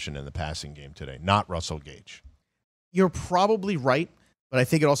third option in the passing game today, not Russell Gage. You're probably right, but I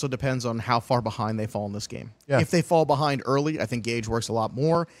think it also depends on how far behind they fall in this game. Yeah. If they fall behind early, I think Gage works a lot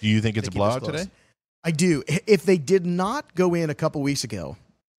more. Do you think it's a blowout today? I do. If they did not go in a couple weeks ago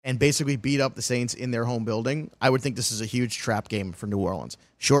and basically beat up the Saints in their home building, I would think this is a huge trap game for New Orleans.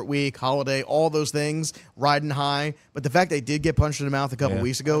 Short week, holiday, all those things, riding high. But the fact they did get punched in the mouth a couple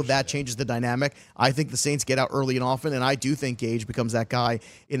weeks ago, that changes the dynamic. I think the Saints get out early and often, and I do think Gage becomes that guy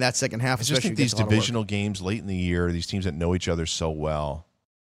in that second half. I just think these divisional games late in the year, these teams that know each other so well,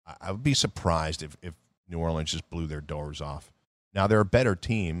 I would be surprised if New Orleans just blew their doors off. Now, they're a better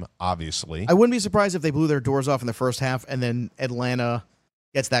team, obviously. I wouldn't be surprised if they blew their doors off in the first half, and then Atlanta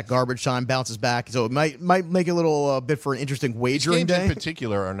gets that garbage time, bounces back. So it might make a little bit for an interesting wagering day. Games in day.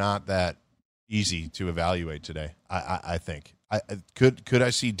 particular are not that easy to evaluate today, I think. Could I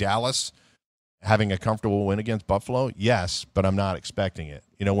see Dallas having a comfortable win against Buffalo? Yes, but I'm not expecting it.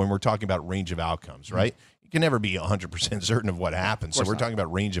 When we're talking about range of outcomes, right? You can never be 100% certain of what happens. So we're talking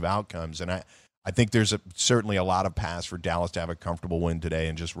about range of outcomes. And I think there's certainly a lot of paths for Dallas to have a comfortable win today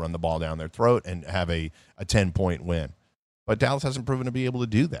and just run the ball down their throat and have a 10-point win. But Dallas hasn't proven to be able to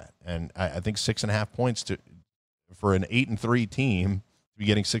do that. And I think 6.5 points for an 8-3 team to be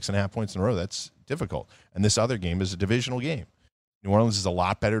getting 6.5 points in a row, that's difficult. And this other game is a divisional game. New Orleans is a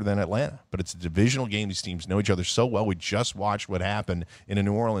lot better than Atlanta, but it's a divisional game. These teams know each other so well. We just watched what happened in a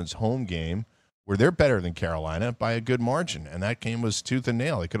New Orleans home game where they're better than Carolina by a good margin. And that game was tooth and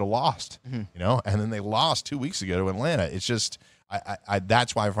nail. They could have lost, and then they lost 2 weeks ago to Atlanta. It's just,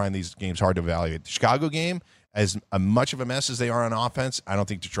 that's why I find these games hard to evaluate. The Chicago game, as much of a mess as they are on offense, I don't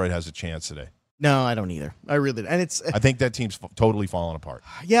think Detroit has a chance today. No, I don't either. I really don't. And I think that team's totally fallen apart.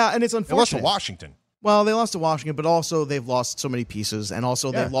 Yeah, and it's unfortunate. They lost to Washington. Well, they lost to Washington, but also they've lost so many pieces, and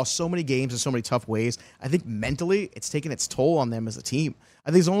also they've lost so many games in so many tough ways. I think mentally it's taken its toll on them as a team. I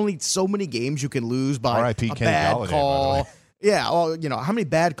think there's only so many games you can lose by a bad call. Yeah, well, how many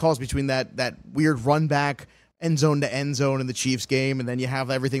bad calls between that weird run back end zone to end zone in the Chiefs game, and then you have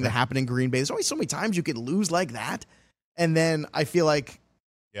everything that happened in Green Bay. There's only so many times you can lose like that, and then I feel like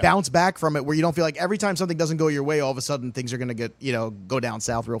bounce back from it where you don't feel like every time something doesn't go your way, all of a sudden things are going to get go down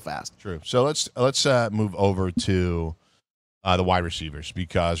south real fast. True. So let's move over to the wide receivers,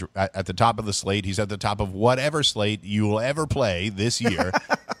 because at the top of the slate, he's at the top of whatever slate you will ever play this year.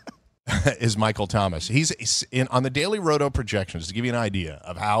 Is Michael Thomas. He's on the Daily Roto projections to give you an idea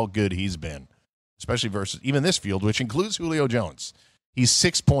of how good he's been, especially versus even this field, which includes Julio Jones. He's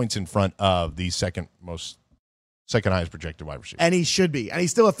 6 points in front of the second highest projected wide receiver. And he should be. And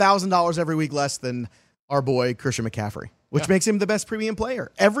he's still $1,000 every week less than our boy Christian McCaffrey, which makes him the best premium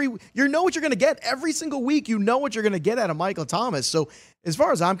player. You know what you're going to get. Every single week, you know what you're going to get out of Michael Thomas. So as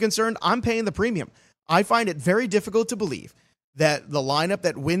far as I'm concerned, I'm paying the premium. I find it very difficult to believe that the lineup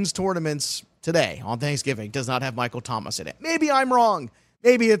that wins tournaments today on Thanksgiving does not have Michael Thomas in it. Maybe I'm wrong.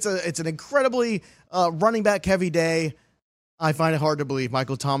 Maybe it's an incredibly running back heavy day. I find it hard to believe.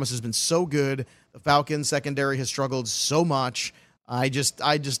 Michael Thomas has been so good. The Falcons secondary has struggled so much. I just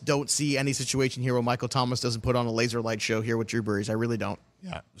don't see any situation here where Michael Thomas doesn't put on a laser light show here with Drew Brees. I really don't.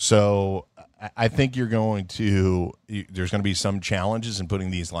 Yeah. So I think there's going to be some challenges in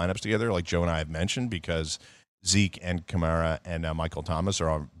putting these lineups together, like Joe and I have mentioned, because Zeke and Kamara and Michael Thomas are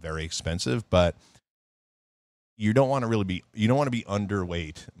all very expensive, but you don't want to be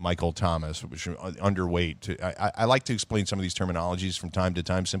underweight Michael Thomas, which underweight. I like to explain some of these terminologies from time to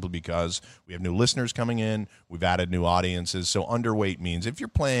time simply because we have new listeners coming in. We've added new audiences. So underweight means if you're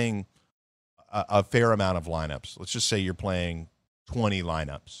playing a fair amount of lineups, let's just say you're playing 20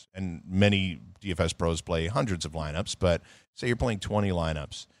 lineups, and many DFS pros play hundreds of lineups, but say you're playing 20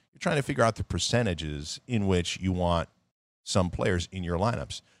 lineups. You're trying to figure out the percentages in which you want some players in your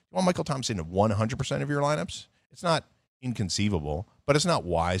lineups. You want Michael Thomas in 100% of your lineups? It's not inconceivable, but it's not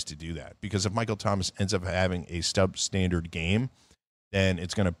wise to do that, because if Michael Thomas ends up having a substandard game, then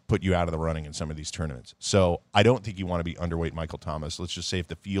it's going to put you out of the running in some of these tournaments. So I don't think you want to be underweight Michael Thomas. Let's just say if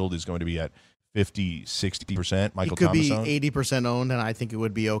the field is going to be at 50, 60% Michael Thomas owned. It could be 80% owned, and I think it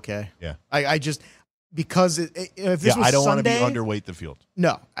would be okay. Yeah. I just, because if this was I don't Sunday, want to be underweight the field.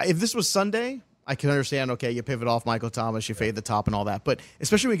 No. If this was Sunday, I can understand, okay, you pivot off Michael Thomas, you fade the top and all that. But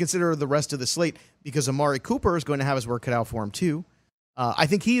especially when you consider the rest of the slate, because Amari Cooper is going to have his work cut out for him too. I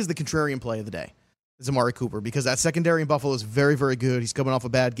think he is the contrarian play of the day, is Amari Cooper, because that secondary in Buffalo is very, very good. He's coming off a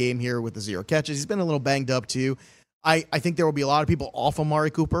bad game here with the 0 catches. He's been a little banged up too. I think there will be a lot of people off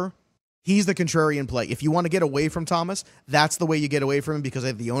Amari Cooper. He's the contrarian play. If you want to get away from Thomas, that's the way you get away from him,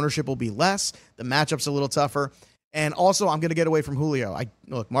 because the ownership will be less. The matchup's a little tougher. And also, I'm going to get away from Julio.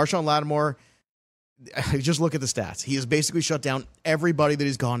 Look, Marshawn Lattimore, just look at the stats. He has basically shut down everybody that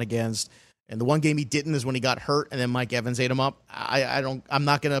he's gone against. And the one game he didn't is when he got hurt, and then Mike Evans ate him up. I'm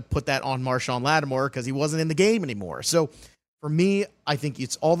not going to put that on Marshawn Lattimore because he wasn't in the game anymore. So for me, I think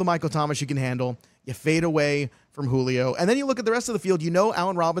it's all the Michael Thomas you can handle. You fade away from Julio. And then you look at the rest of the field.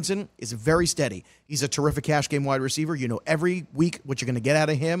 Allen Robinson is very steady. He's a terrific cash game wide receiver. Every week what you're going to get out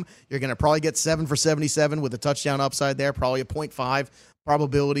of him. You're going to probably get 7 for 77 with a touchdown upside there, probably a 0.5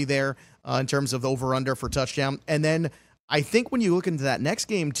 probability there in terms of the over-under for touchdown. And then I think when you look into that next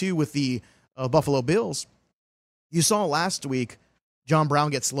game, too, with the Buffalo Bills, you saw last week John Brown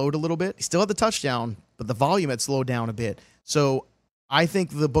get slowed a little bit. He still had the touchdown, but the volume had slowed down a bit. So I think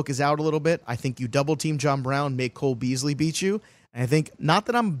the book is out a little bit. I think you double-team John Brown, make Cole Beasley beat you. And I think, not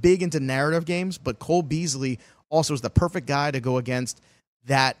that I'm big into narrative games, but Cole Beasley also is the perfect guy to go against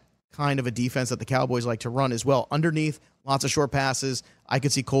that kind of a defense that the Cowboys like to run as well. Underneath, lots of short passes. I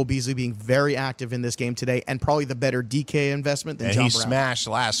could see Cole Beasley being very active in this game today, and probably the better DK investment than John Brown. And he smashed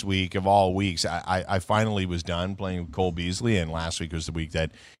last week of all weeks. I finally was done playing with Cole Beasley, and last week was the week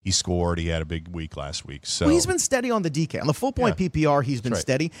that he scored. He had a big week last week. So he's been steady on the DK. On the full-point PPR, he's been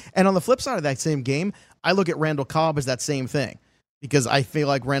steady. And on the flip side of that same game, I look at Randall Cobb as that same thing, because I feel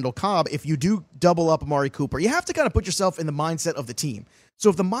like Randall Cobb, if you do double up Amari Cooper, you have to kind of put yourself in the mindset of the team. So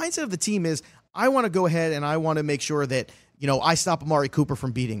if the mindset of the team is, I want to go ahead and I want to make sure that, I stop Amari Cooper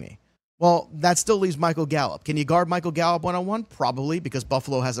from beating me. Well, that still leaves Michael Gallup. Can you guard Michael Gallup one-on-one? Probably, because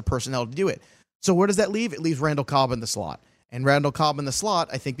Buffalo has the personnel to do it. So where does that leave? It leaves Randall Cobb in the slot. And Randall Cobb in the slot,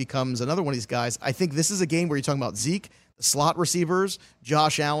 I think, becomes another one of these guys. I think this is a game where you're talking about Zeke, the slot receivers,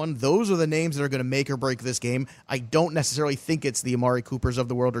 Josh Allen. Those are the names that are going to make or break this game. I don't necessarily think it's the Amari Coopers of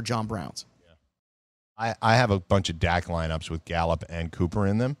the world or John Browns. I have a bunch of Dak lineups with Gallup and Cooper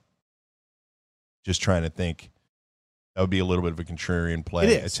in them. Just trying to think. That would be a little bit of a contrarian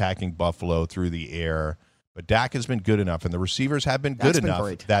play, attacking Buffalo through the air. But Dak has been good enough, and the receivers have been good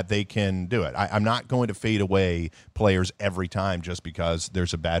enough that they can do it. I'm not going to fade away players every time just because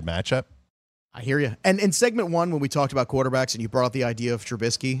there's a bad matchup. I hear you. And in segment one, when we talked about quarterbacks and you brought up the idea of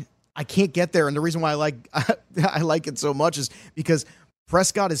Trubisky, I can't get there. And the reason why I like it so much is because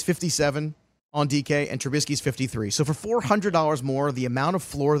Prescott is 57 on DK and Trubisky's 53. So for $400 more, the amount of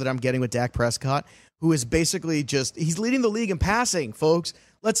floor that I'm getting with Dak Prescott, who is basically he's leading the league in passing, folks.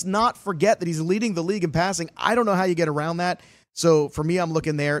 Let's not forget that he's leading the league in passing. I don't know how you get around that. So for me, I'm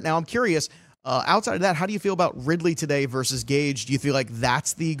looking there. Now I'm curious, outside of that, how do you feel about Ridley today versus Gage? Do you feel like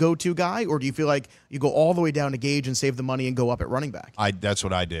that's the go-to guy, or do you feel like you go all the way down to Gage and save the money and go up at running back? That's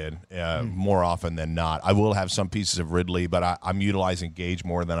what I did more often than not. I will have some pieces of Ridley, but I'm utilizing Gage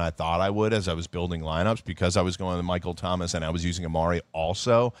more than I thought I would as I was building lineups, because I was going with Michael Thomas and I was using Amari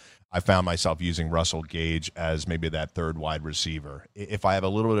also. I found myself using Russell Gage as maybe that third wide receiver. If I have a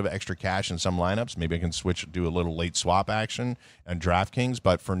little bit of extra cash in some lineups, maybe I can do a little late swap action and DraftKings.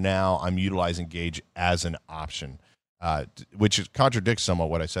 But for now, I'm utilizing Gage as an option, which contradicts somewhat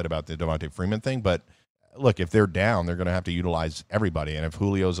what I said about the Devontae Freeman thing. But look, if they're down, they're going to have to utilize everybody. And if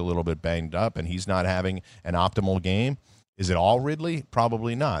Julio's a little bit banged up and he's not having an optimal game, is it all Ridley?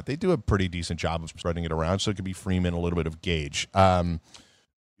 Probably not. They do a pretty decent job of spreading it around, so it could be Freeman, a little bit of Gage.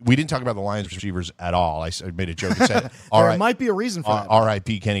 We didn't talk about the Lions receivers at all. I made a joke and said, there might be a reason for that.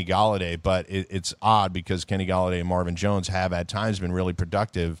 R.I.P. Kenny Golladay, but it's odd because Kenny Golladay and Marvin Jones have at times been really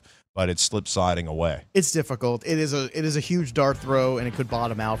productive, but it's sliding away. It's difficult. It is a huge dart throw, and it could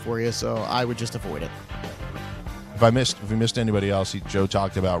bottom out for you, so I would just avoid it. If we missed anybody else, Joe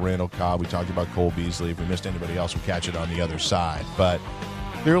talked about Randall Cobb. We talked about Cole Beasley. If we missed anybody else, we'll catch it on the other side. But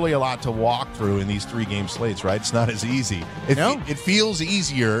clearly a lot to walk through in these 3-game slates, right? It's not as easy. It feels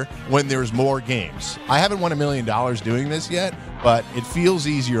easier when there's more games. I haven't won $1 million doing this yet, but it feels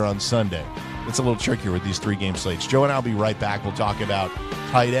easier on Sunday. It's a little trickier with these 3-game slates. Joe and I'll be right back. We'll talk about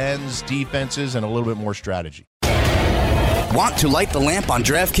tight ends, defenses, and a little bit more strategy. Want to light the lamp on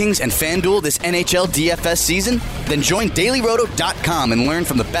DraftKings and FanDuel this NHL DFS season? Then join DailyRoto.com and learn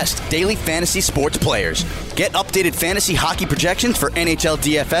from the best daily fantasy sports players. Get updated fantasy hockey projections for NHL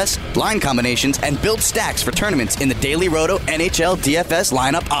DFS, line combinations, and build stacks for tournaments in the Daily Roto NHL DFS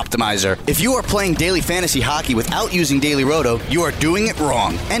Lineup Optimizer. If you are playing daily fantasy hockey without using Daily Roto, you are doing it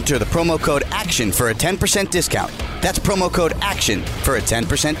wrong. Enter the promo code ACTION for a 10% discount. That's promo code ACTION for a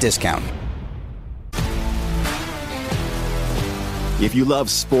 10% discount. If you love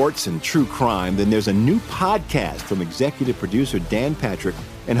sports and true crime, then there's a new podcast from executive producer Dan Patrick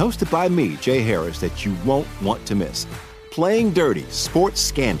and hosted by me, Jay Harris, that you won't want to miss. Playing Dirty: Sports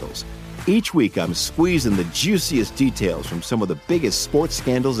Scandals. Each week, I'm squeezing the juiciest details from some of the biggest sports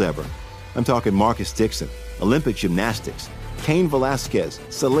scandals ever. I'm talking Marcus Dixon, Olympic gymnastics, Cain Velasquez,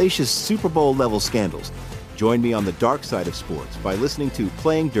 salacious Super Bowl-level scandals. Join me on the dark side of sports by listening to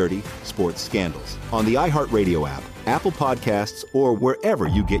Playing Dirty: Sports Scandals on the iHeartRadio app, Apple Podcasts, or wherever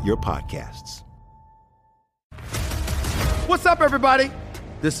you get your podcasts. What's up, everybody?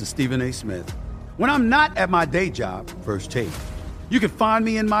 This is Stephen A. Smith. When I'm not at my day job, First Take, you can find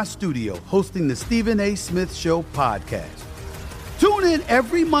me in my studio hosting the Stephen A. Smith Show podcast. Tune in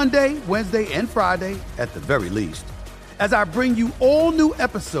every Monday, Wednesday, and Friday, at the very least, as I bring you all new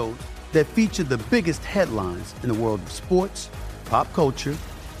episodes that feature the biggest headlines in the world of sports, pop culture,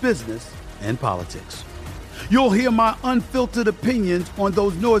 business, and politics. You'll hear my unfiltered opinions on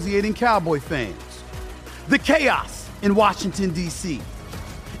those nauseating Cowboy fans, the chaos in Washington, D.C.,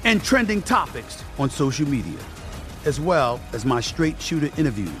 and trending topics on social media, as well as my straight shooter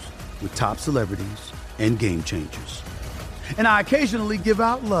interviews with top celebrities and game changers. And I occasionally give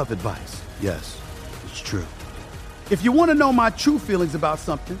out love advice. Yes, it's true. If you want to know my true feelings about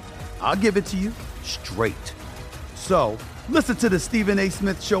something, I'll give it to you straight. So, listen to the Stephen A.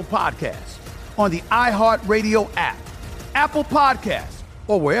 Smith Show podcast on the iHeartRadio app, Apple Podcasts,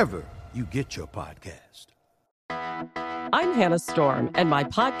 or wherever you get your podcast. I'm Hannah Storm, and my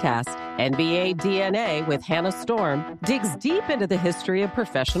podcast, NBA DNA with Hannah Storm, digs deep into the history of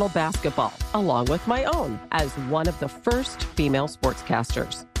professional basketball, along with my own, as one of the first female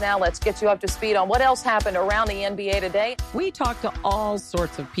sportscasters. Now let's get you up to speed on what else happened around the NBA today. We talk to all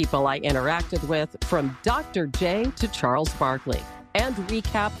sorts of people I interacted with, from Dr. J to Charles Barkley, and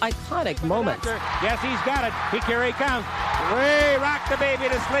recap iconic moments. Yes, he's got it. Here he comes. Way rock the baby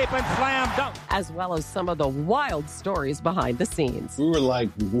to sleep and slam dunk. As well as some of the wild stories behind the scenes. We were like,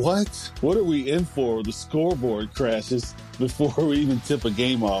 what? What are we in for? The scoreboard crashes before we even tip a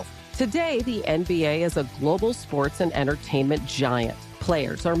game off. Today, the NBA is a global sports and entertainment giant.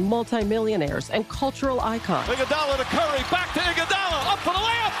 Players are multimillionaires and cultural icons. Iguodala to Curry, back to Iguodala, up for the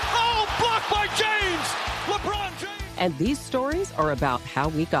layup. Oh, blocked by James. LeBron James. And these stories are about how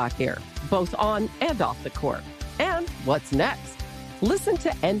we got here, both on and off the court. And what's next? Listen to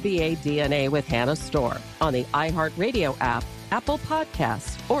NBA DNA with Hannah Storm on the iHeartRadio app, Apple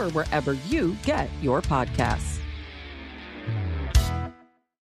Podcasts, or wherever you get your podcasts.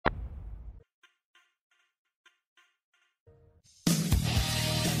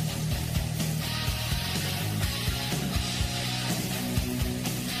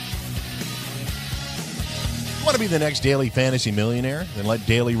 Want to be the next daily fantasy millionaire? Then let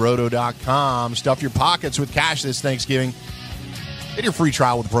DailyRoto.com stuff your pockets with cash this Thanksgiving. Get your free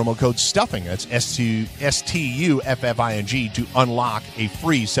trial with promo code STUFFING. That's STUFFING to unlock a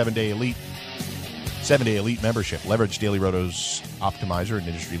free 7-day elite membership. Leverage Daily Roto's optimizer and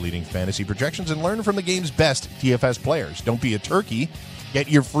industry-leading fantasy projections and learn from the game's best DFS players. Don't be a turkey. Get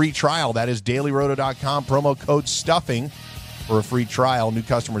your free trial. That is DailyRoto.com, promo code STUFFING. For a free trial, new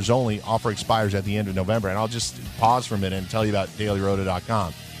customers only. Offer expires at the end of November. And I'll just pause for a minute and tell you about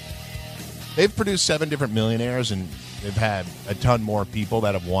DailyRoto.com. They've produced 7 different millionaires, and they've had a ton more people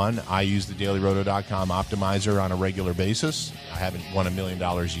that have won. I use the DailyRoto.com optimizer on a regular basis. I haven't won $1 million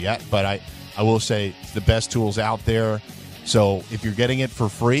yet, but I will say it's the best tools out there. So if you're getting it for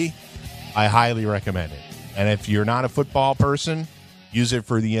free, I highly recommend it. And if you're not a football person, use it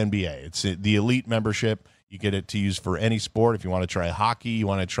for the NBA. It's the elite membership. You get it to use for any sport. If you want to try hockey, you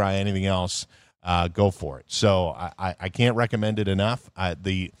want to try anything else, go for it. So I can't recommend it enough. I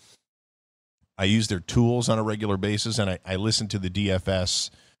use their tools on a regular basis, and I listen to the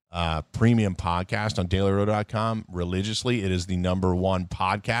DFS premium podcast on DailyRoto.com religiously. It is the #1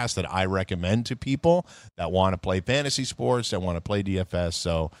 podcast that I recommend to people that want to play fantasy sports, that want to play DFS.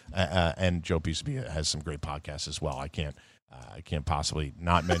 So, and Joe Pisapia has some great podcasts as well. I can't possibly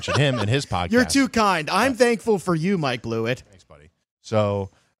not mention him and his podcast. You're too kind. I'm thankful for you, Mike Blewett. Thanks, buddy. So,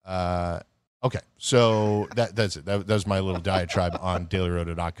 Okay, so that's it. That was my little diatribe on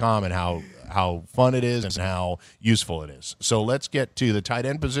dailyroto.com and how fun it is and how useful it is. So let's get to the tight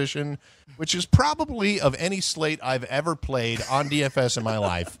end position, which is probably, of any slate I've ever played on DFS in my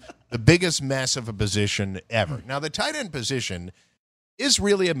life, the biggest mess of a position ever. Now, the tight end position is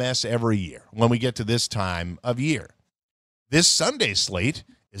really a mess every year when we get to this time of year. This Sunday slate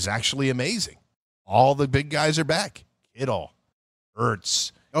is actually amazing. All the big guys are back. Kittle,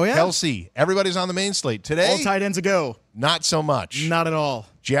 Ertz, Kelsey, everybody's on the main slate. Today, all tight ends a go. Not so much. Not at all.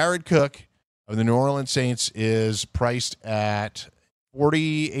 Jared Cook of the New Orleans Saints is priced at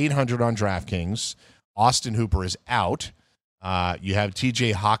 $4,800 on DraftKings. Austin Hooper is out. You have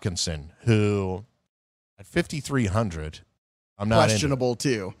TJ Hawkinson, who at $5,300, I'm not questionable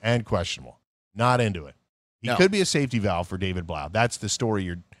too. And questionable. Not into it. He could be a safety valve for David Blau. That's the story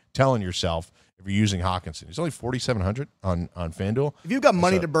you're telling yourself if you're using Hawkinson. He's only $4,700 on FanDuel. If you've got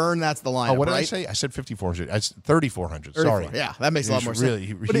money to burn, that's the lineup. Oh, what did right? I say? I said $5,400. It's $3,400. Sorry. Yeah, that makes a lot more sense.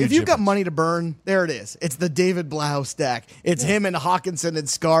 Really, but if you've got money to burn, there it is. It's the David Blau stack. It's him and Hawkinson and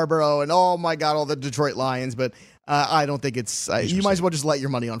Scarborough and, oh, my God, all the Detroit Lions. But I don't think it's you might as well just light your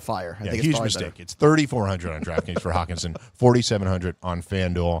money on fire. I think it's huge mistake. Better. It's $3,400 on DraftKings for Hawkinson, $4,700 on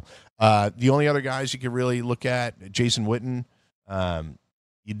FanDuel. The only other guys you could really look at, Jason Witten.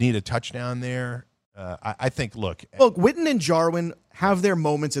 You'd need a touchdown there. I think, look, Witten and Jarwin have their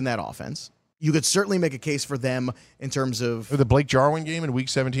moments in that offense. You could certainly make a case for them in terms of the Blake Jarwin game in Week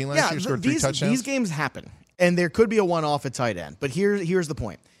 17 last year. Scored 3 touchdowns. These games happen, and there could be a one-off at tight end. But here's the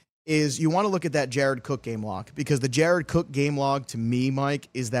point: is you want to look at that Jared Cook game log, because the Jared Cook game log to me, Mike,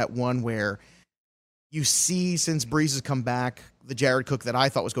 is that one where you see, since Breeze has come back, the Jared Cook that I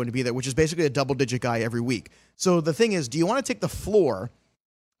thought was going to be there, which is basically a double-digit guy every week. So the thing is, do you want to take the floor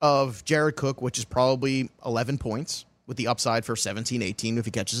of Jared Cook, which is probably 11 points, with the upside for 17, 18 if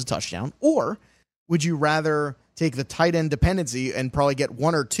he catches a touchdown? Or would you rather take the tight end dependency and probably get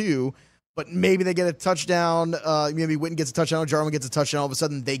 1 or 2, but maybe they get a touchdown, maybe Witten gets a touchdown, Jarwin gets a touchdown, all of a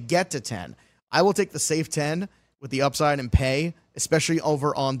sudden they get to 10. I will take the safe 10 with the upside and pay, especially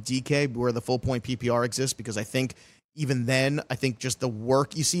over on DK where the full point PPR exists, because I think even then, I think just the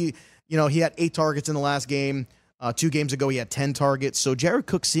work, you see, he had 8 targets in the last game. 2 games ago, he had 10 targets. So Jared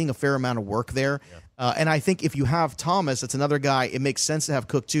Cook's seeing a fair amount of work there. Yeah. And I think if you have Thomas, that's another guy, it makes sense to have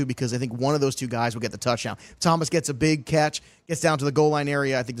Cook too, because I think one of those 2 guys will get the touchdown. Thomas gets a big catch, gets down to the goal line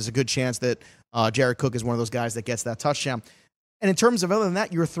area. I think there's a good chance that Jared Cook is one of those guys that gets that touchdown. And in terms of other than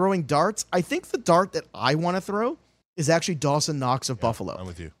that, you're throwing darts. I think the dart that I want to throw is actually Dawson Knox of Buffalo. I'm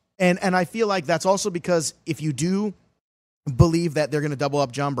with you. And I feel like that's also because if you do believe that they're going to double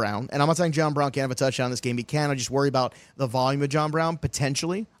up John Brown, and I'm not saying John Brown can't have a touchdown in this game. He can. I just worry about the volume of John Brown,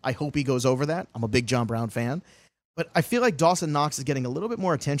 potentially. I hope he goes over that. I'm a big John Brown fan. But I feel like Dawson Knox is getting a little bit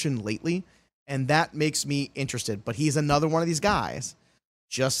more attention lately, and that makes me interested. But he's another one of these guys,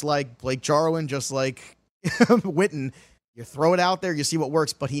 just like Blake Jarwin, just like Witten. You throw it out there, you see what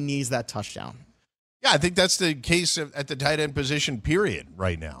works, but he needs that touchdown. Yeah, I think that's the case at the tight end position, period,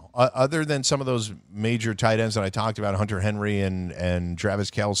 right now. Other than some of those major tight ends that I talked about, Hunter Henry and Travis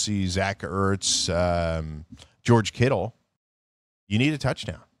Kelce, Zach Ertz, George Kittle, you need a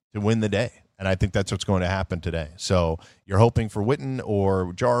touchdown to win the day. And I think that's what's going to happen today. So you're hoping for Witten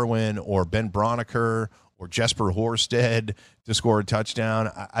or Jarwin or Ben Broniker or Jesper Horsted to score a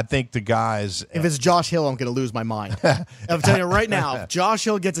touchdown. I think the guys... If it's Josh Hill, I'm going to lose my mind. I'm telling you right now, if Josh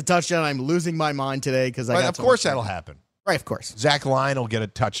Hill gets a touchdown, I'm losing my mind today because of course that'll happen. Right, of course. Zach Line will get a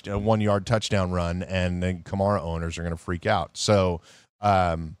 1-yard touchdown run, and then Kamara owners are going to freak out. So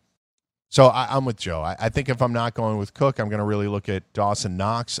I'm with Joe. I think if I'm not going with Cook, I'm going to really look at Dawson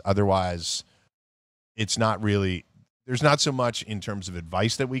Knox. Otherwise, it's not really... There's not so much in terms of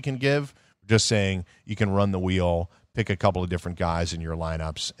advice that we can give. Just saying you can run the wheel, pick a couple of different guys in your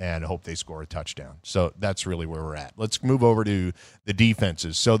lineups, and hope they score a touchdown. So that's really where we're at. Let's move over to the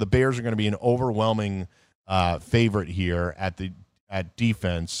defenses. So the Bears are going to be an overwhelming favorite here at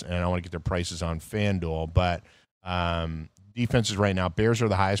defense, and I want to get their prices on FanDuel. But defenses right now, Bears are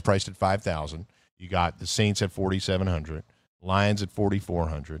the highest priced at $5,000. You got the Saints at $4,700, Lions at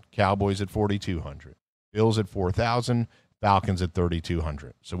 $4,400, Cowboys at $4,200, Bills at $4,000, Falcons at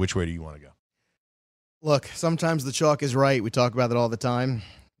 $3,200. So which way do you want to go? Look, sometimes the chalk is right. We talk about it all the time.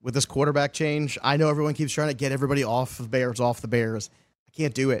 With this quarterback change, I know everyone keeps trying to get everybody off the Bears. I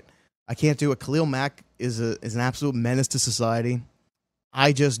can't do it. Khalil Mack is an absolute menace to society.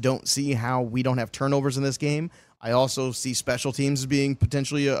 I just don't see how we don't have turnovers in this game. I also see special teams as being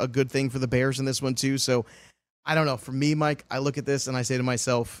potentially a good thing for the Bears in this one too. So I don't know. For me, Mike, I look at this and I say to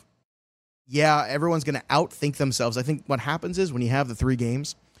myself, yeah, everyone's going to outthink themselves. I think what happens is when you have the 3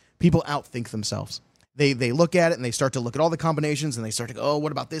 games, people outthink themselves. They look at it and they start to look at all the combinations and they start to go, oh,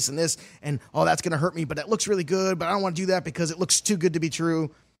 what about this and this? And, oh, that's going to hurt me, but that looks really good, but I don't want to do that because it looks too good to be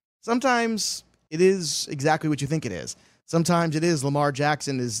true. Sometimes it is exactly what you think it is. Sometimes it is Lamar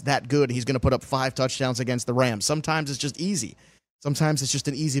Jackson is that good. He's going to put up 5 touchdowns against the Rams. Sometimes it's just easy. Sometimes it's just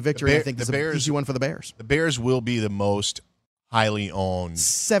an easy victory. I think it's an easy one for the Bears. The Bears will be the most highly owned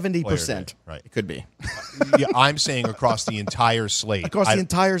 70%. Right. It could be. Yeah, I'm saying across the entire slate. Across the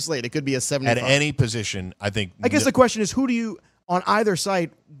entire slate, it could be a 75. At any position, I think. I guess the question is, who do you, on either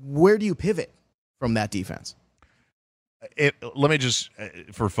side, where do you pivot from that defense? Let me just,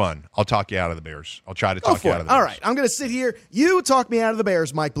 for fun, I'll talk you out of the Bears. I'll try to talk you out of the Bears. All right, I'm going to sit here. You talk me out of the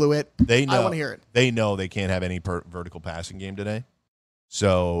Bears, Mike Blewett. They know, I want to hear it. They know they can't have any vertical passing game today.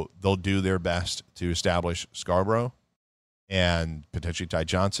 So they'll do their best to establish Scarborough and potentially Ty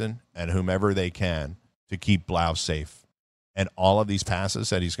Johnson and whomever they can to keep Blau safe. And all of these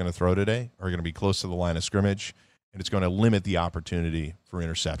passes that he's going to throw today are going to be close to the line of scrimmage, and it's going to limit the opportunity for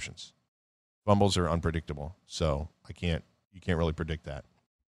interceptions. Fumbles are unpredictable, so you can't really predict that.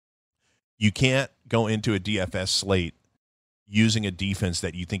 You can't go into a DFS slate using a defense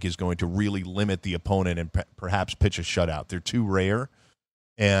that you think is going to really limit the opponent and perhaps pitch a shutout. They're too rare,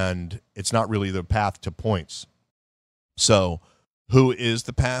 and it's not really the path to points. So who is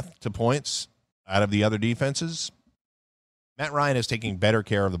the path to points out of the other defenses? Matt Ryan is taking better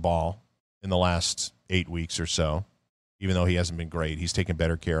care of the ball in the last 8 weeks or so. Even though he hasn't been great, he's taken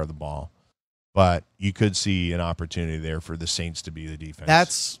better care of the ball. But you could see an opportunity there for the Saints to be the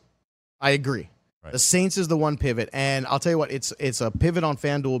defense. I agree. Right. The Saints is the one pivot. And I'll tell you what, it's a pivot on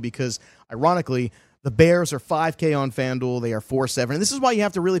FanDuel because, ironically, the Bears are 5K on FanDuel. They are 4-7. And this is why you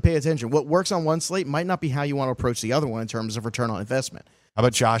have to really pay attention. What works on one slate might not be how you want to approach the other one in terms of return on investment. How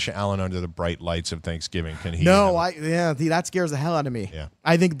about Josh Allen under the bright lights of Thanksgiving? Can he? No, that scares the hell out of me. Yeah.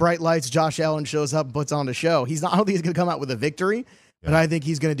 I think bright lights, Josh Allen shows up and puts on the show. I don't think he's going to come out with a victory, but I think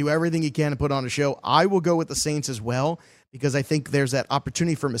he's going to do everything he can to put on a show. I will go with the Saints as well because I think there's that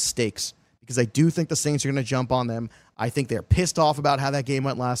opportunity for mistakes because I do think the Saints are going to jump on them. I think they're pissed off about how that game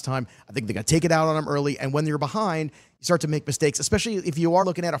went last time. I think they're going to take it out on them early, and when you're behind, you start to make mistakes, especially if you are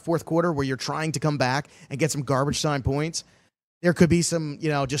looking at a fourth quarter where you're trying to come back and get some garbage time points. There could be some,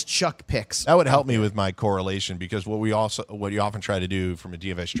 just chuck picks. That would help me with my correlation because what you often try to do from a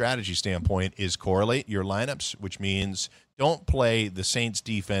DFS strategy standpoint is correlate your lineups, which means don't play the Saints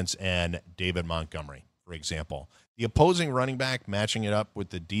defense and David Montgomery, for example. The opposing running back matching it up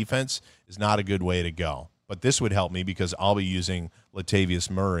with the defense is not a good way to go. But this would help me because I'll be using Latavius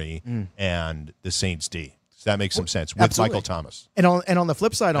Murray and the Saints D. Does that make some sense? With Absolutely. Michael Thomas. And on the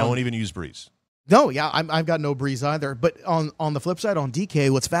flip side, I won't even use Breeze. No, yeah, I've got no Breeze either. But on the flip side, on DK,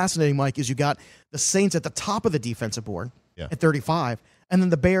 what's fascinating, Mike, is you got the Saints at the top of the defensive board at 35, and then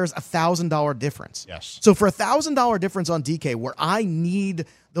the Bears $1,000 difference. Yes. So for $1,000 difference on DK, where I need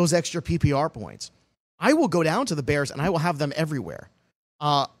those extra PPR points, I will go down to the Bears and I will have them everywhere.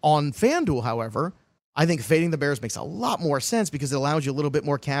 On FanDuel, however, I think fading the Bears makes a lot more sense because it allows you a little bit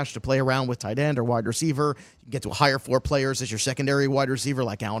more cash to play around with tight end or wide receiver. You can get to a higher floor players as your secondary wide receiver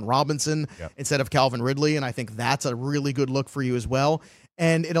like Allen Robinson instead of Calvin Ridley, and I think that's a really good look for you as well.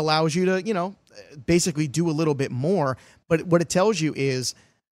 And it allows you to, basically do a little bit more. But what it tells you is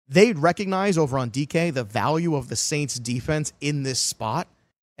they recognize over on DK the value of the Saints defense in this spot,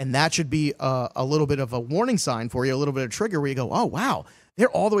 and that should be a little bit of a warning sign for you, a little bit of a trigger where you go, oh, wow. They're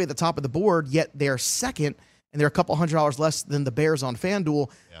all the way at the top of the board, yet they're second, and they're a couple $100 less than the Bears on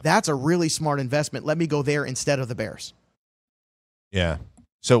FanDuel. Yeah. That's a really smart investment. Let me go there instead of the Bears. Yeah.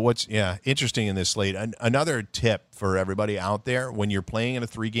 So what's interesting in this slate, another tip for everybody out there, when you're playing in a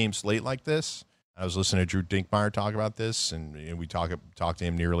 3-game slate like this, I was listening to Drew Dinkmeyer talk about this, and we talk to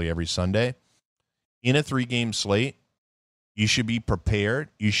him nearly every Sunday. In a 3-game slate, you should be prepared.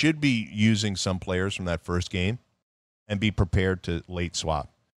 You should be using some players from that first game and be prepared to late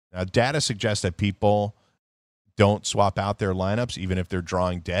swap. Now, data suggests that people don't swap out their lineups even if they're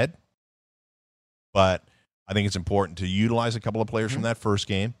drawing dead. But I think it's important to utilize a couple of players from that first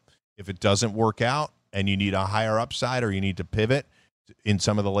game. If it doesn't work out and you need a higher upside or you need to pivot in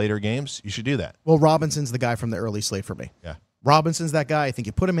some of the later games, you should do that. Well, Robinson's the guy from the early slate for me. Yeah. Robinson's that guy. I think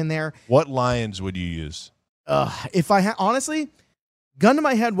you put him in there. What Lions would you use? If I honestly, gun to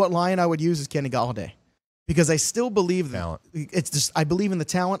my head, what Lion I would use is Kenny Golladay. Because I still believe I believe in the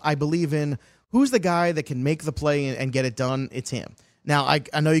talent. I believe in who's the guy that can make the play and get it done. It's him. Now,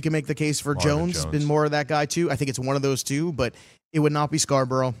 I know you can make the case for Jones. Been more of that guy, too. I think it's one of those two, but it would not be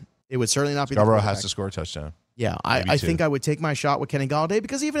Scarborough. It would certainly not be Scarborough has to score a touchdown. Yeah, I think I would take my shot with Kenny Golladay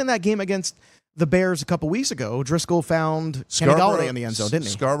because even in that game against the Bears a couple weeks ago. Driscoll found Kenny Golladay in the end zone, didn't he?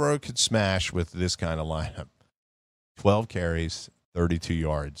 Scarborough could smash with this kind of lineup. 12 carries, 32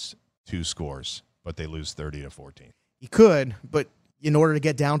 yards, 2 scores, but they lose 30-14. He could, but in order to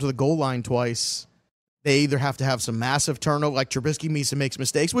get down to the goal line twice, they either have to have some massive turnover, like Trubisky makes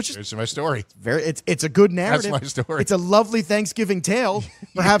mistakes, which is Here's my story. It's a good narrative. That's my story. It's a lovely Thanksgiving tale.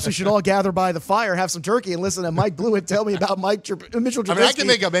 Perhaps we should all gather by the fire, have some turkey, and listen to Mike Blewett tell me about Mitchell Trubisky. I mean, I can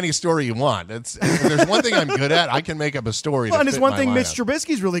make up any story you want. If there's one thing I'm good at, I can make up a story. Well, and there's one thing lineup. Mitch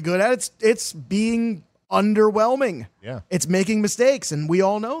Trubisky's really good at. It's being underwhelming. Yeah. It's making mistakes, and we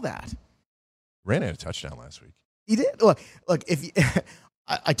all know that. Ran in a touchdown last week. He did. Look. If you,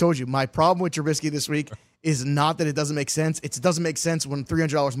 I told you, my problem with Trubisky this week is not that it doesn't make sense. It doesn't make sense when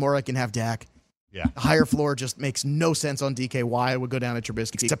 $300 more I can have Dak. Yeah. The higher floor just makes no sense on DK. Why I would go down to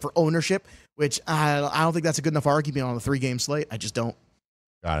Trubisky, except for ownership, which I don't think that's a good enough argument on a 3-game slate. I just don't.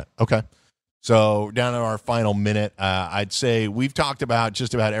 Got it. Okay. So down to our final minute, I'd say we've talked about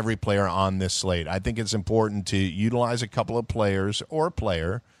just about every player on this slate. I think it's important to utilize a couple of players or a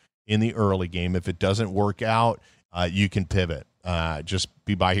player in the early game. If it doesn't work out, you can pivot. Just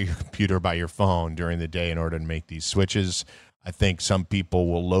be by your computer, by your phone during the day in order to make these switches. I think some people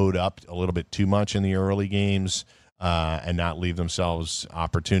will load up a little bit too much in the early games and not leave themselves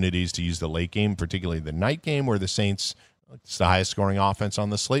opportunities to use the late game, particularly the night game where the Saints, it's the highest scoring offense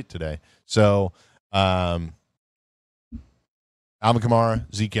on the slate today. So Alvin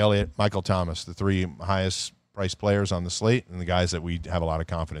Kamara, Zeke Elliott, Michael Thomas, the 3 highest priced players on the slate and the guys that we have a lot of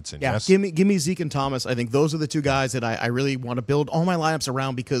confidence in. Yeah, yes? give me Zeke and Thomas. I think those are the 2 guys that I really want to build all my lineups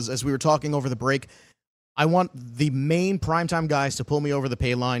around because as we were talking over the break, I want the main primetime guys to pull me over the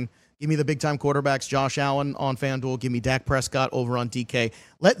pay line. Give me the big-time quarterbacks, Josh Allen on FanDuel. Give me Dak Prescott over on DK.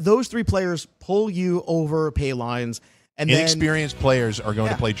 Let those 3 players pull you over pay lines. And inexperienced players are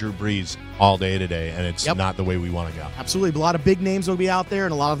going to play Drew Brees all day today, and it's not the way we want to go. Absolutely. A lot of big names will be out there,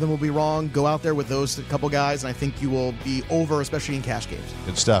 and a lot of them will be wrong. Go out there with those couple guys, and I think you will be over, especially in cash games.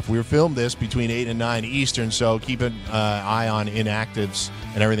 Good stuff. We filmed this between 8 and 9 Eastern, so keep an eye on inactives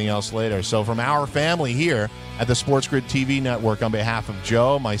and everything else later. So from our family here at the Sports Grid TV network, on behalf of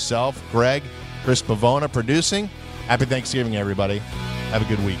Joe, myself, Greg, Chris Pavona producing, happy Thanksgiving, everybody. Have a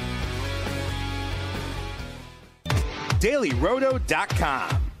good week.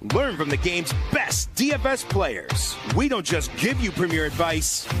 DailyRoto.com. Learn from the game's best DFS players. We don't just give you premier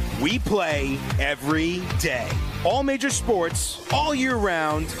advice, we play every day. All major sports, all year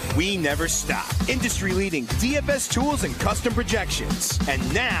round, we never stop. Industry-leading DFS tools and custom projections.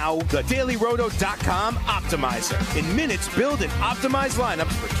 And now, the DailyRoto.com Optimizer. In minutes, build and optimize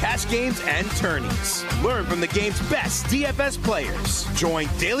lineups for cash games and tourneys. Learn from the game's best DFS players. Join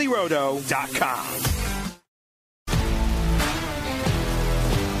DailyRoto.com.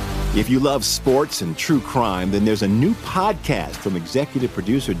 If you love sports and true crime, then there's a new podcast from executive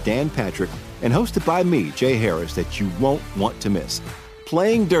producer Dan Patrick and hosted by me, Jay Harris, that you won't want to miss.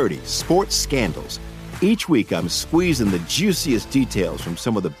 Playing Dirty: Sports Scandals. Each week, I'm squeezing the juiciest details from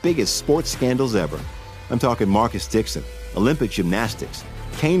some of the biggest sports scandals ever. I'm talking Marcus Dixon, Olympic gymnastics,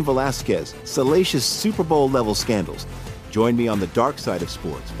 Cain Velasquez, salacious Super Bowl-level scandals. Join me on the dark side of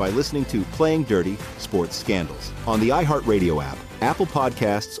sports by listening to Playing Dirty: Sports Scandals on the iHeartRadio app, Apple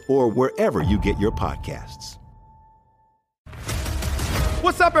Podcasts, or wherever you get your podcasts.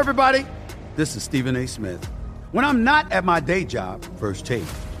 What's up, everybody? This is Stephen A. Smith. When I'm not at my day job, First Take,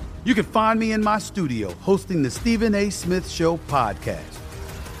 you can find me in my studio hosting the Stephen A. Smith Show podcast.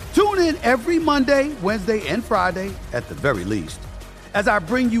 Tune in every Monday, Wednesday, and Friday, at the very least, as I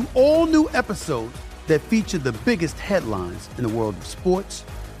bring you all new episodes that feature the biggest headlines in the world of sports,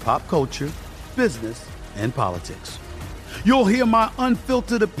 pop culture, business, and politics. You'll hear my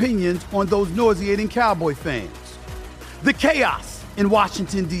unfiltered opinions on those nauseating Cowboy fans, the chaos in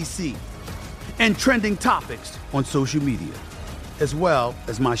Washington, D.C., and trending topics on social media, as well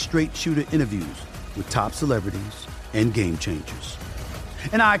as my straight shooter interviews with top celebrities and game changers.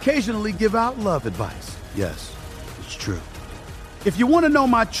 And I occasionally give out love advice. Yes, it's true. If you want to know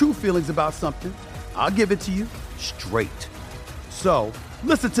my true feelings about something, I'll give it to you straight. So,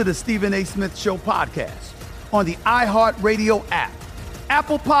 listen to the Stephen A. Smith Show podcast on the iHeartRadio app,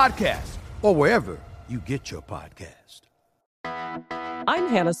 Apple Podcasts, or wherever you get your podcast. I'm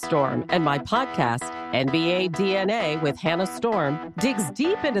Hannah Storm, and my podcast, NBA DNA with Hannah Storm, digs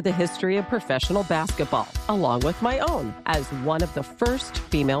deep into the history of professional basketball, along with my own, as one of the first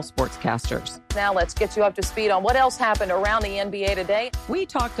female sportscasters. Now let's get you up to speed on what else happened around the NBA today. We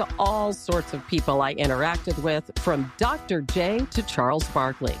talked to all sorts of people I interacted with, from Dr. J to Charles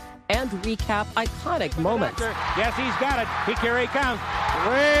Barkley, and recap iconic moments. Yes, he's got it. Here he comes.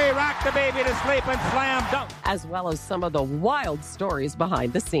 We rock the baby to sleep and slam dunk. As well as some of the wild stories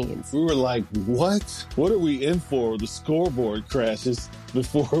behind the scenes. We were like, what? What are we in for? The scoreboard crashes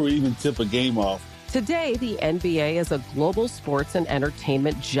before we even tip a game off. Today, the NBA is a global sports and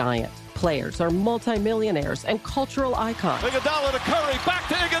entertainment giant. Players are multimillionaires and cultural icons. Iguodala to Curry, back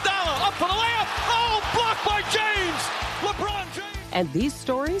to Iguodala, up for the layup. Oh, blocked by James. LeBron James. And these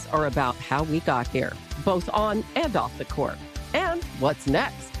stories are about how we got here, both on and off the court. And what's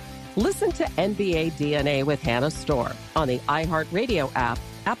next? Listen to NBA DNA with Hannah Storm on the iHeartRadio app,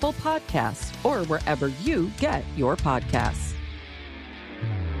 Apple Podcasts, or wherever you get your podcasts.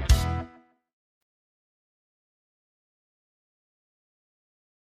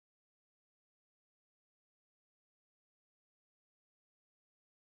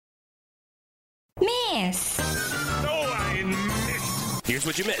 Miss. Oh, I missed. Here's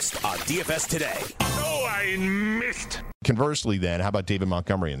what you missed on DFS today. Oh, I missed. Conversely, then, how about David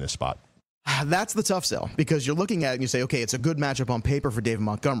Montgomery in this spot? That's the tough sell, because you're looking at it and you say, okay, it's a good matchup on paper for David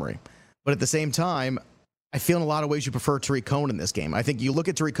Montgomery. But at the same time, I feel in a lot of ways you prefer Tariq Cohen in this game. I think you look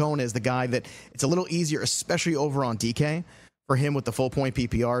at Tariq Cohen as the guy that it's a little easier, especially over on DK, for him with the full point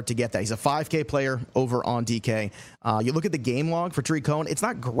PPR to get that. He's a 5K player over on DK. You look at the game log for Tariq Cohen, it's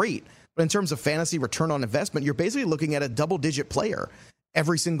not great. But in terms of fantasy return on investment, you're basically looking at a double-digit player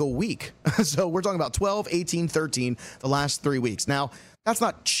every single week. So we're talking about 12, 18, 13 the last 3 weeks. Now, that's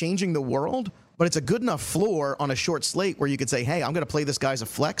not changing the world, but it's a good enough floor on a short slate where you could say, hey, I'm going to play this guy as a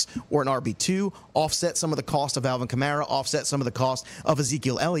flex or an RB2, offset some of the cost of Alvin Kamara, offset some of the cost of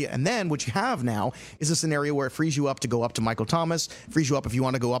Ezekiel Elliott. And then what you have now is a scenario where it frees you up to go up to Michael Thomas, frees you up if you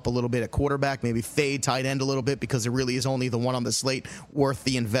want to go up a little bit at quarterback, maybe fade tight end a little bit because there really is only the one on the slate worth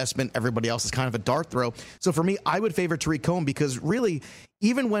the investment. Everybody else is kind of a dart throw. So for me, I would favor Tariq Cohen because really,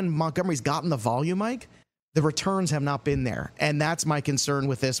 even when Montgomery's gotten the volume, Mike, the returns have not been there. And that's my concern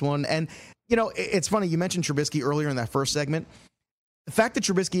with this one. And you know, it's funny, you mentioned Trubisky earlier in that first segment. The fact that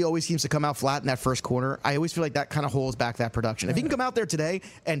Trubisky always seems to come out flat in that first quarter, I always feel like that kind of holds back that production. If he can come out there today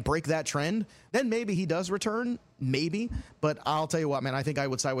and break that trend, then maybe he does return, maybe. But I'll tell you what, man, I think I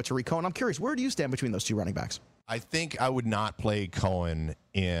would side with Tariq Cohen. I'm curious, where do you stand between those two running backs? I think I would not play Cohen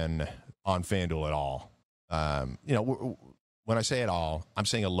on FanDuel at all. When I say at all, I'm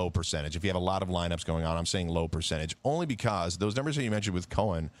saying a low percentage. If you have a lot of lineups going on, I'm saying low percentage, only because those numbers that you mentioned with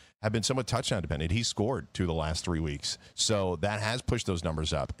Cohen have been somewhat touchdown dependent. He's scored 2 of the last 3 weeks, so that has pushed those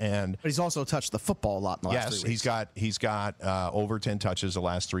numbers up. But he's also touched the football a lot in the last 3 weeks. Yes, he's got over 10 touches the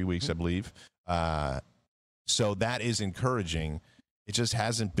last 3 weeks, I believe. So that is encouraging. It just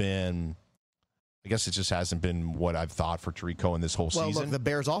hasn't been. I guess it just hasn't been what I've thought for Tariq Cohen this whole season. Well, look, the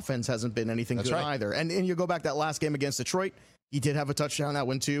Bears' offense hasn't been anything good either. And you go back that last game against Detroit, he did have a touchdown that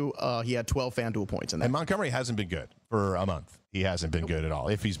one too. He had 12 FanDuel points in that. And Montgomery hasn't been good for a month. He hasn't been good at all,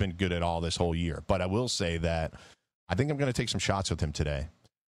 if he's been good at all this whole year. But I will say that I think I'm going to take some shots with him today.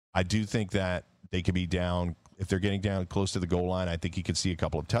 I do think that they could be down. If they're getting down close to the goal line, I think he could see a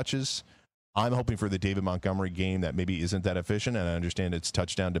couple of touches. I'm hoping for the David Montgomery game that maybe isn't that efficient, and I understand it's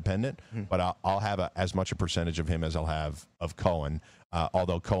touchdown dependent, but I'll have as much a percentage of him as I'll have of Cohen,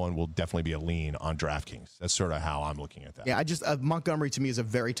 although Cohen will definitely be a lean on DraftKings. That's sort of how I'm looking at that. Yeah, Montgomery to me is a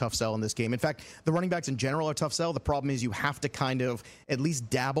very tough sell in this game. In fact, the running backs in general are tough sell. The problem is you have to kind of at least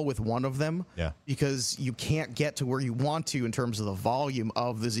dabble with one of them because you can't get to where you want to in terms of the volume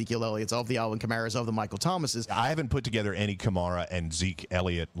of the Ezekiel Elliott's, of the Alvin Kamara's, of the Michael Thomas's. I haven't put together any Kamara and Zeke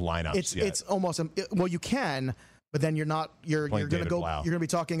Elliott lineups yet. It's almost well, you can, but then you're not. You're going to go. Blau. You're going to be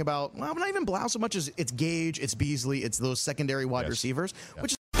talking about not even Blau so much as it's Gage, it's Beasley, it's those secondary wide receivers.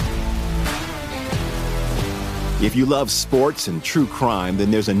 Which is if you love sports and true crime,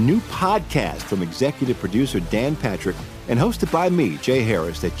 then there's a new podcast from executive producer Dan Patrick and hosted by me, Jay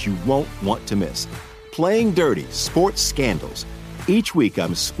Harris, that you won't want to miss. Playing Dirty: Sports Scandals. Each week,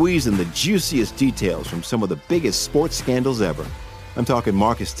 I'm squeezing the juiciest details from some of the biggest sports scandals ever. I'm talking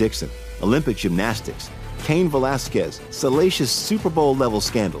Marcus Dixon, Olympic gymnastics, Cain Velasquez, salacious Super Bowl-level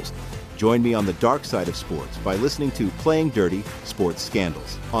scandals. Join me on the dark side of sports by listening to Playing Dirty: Sports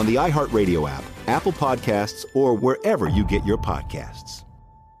Scandals on the iHeartRadio app, Apple Podcasts, or wherever you get your podcasts.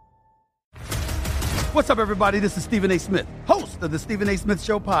 What's up, everybody? This is Stephen A. Smith, host of the Stephen A. Smith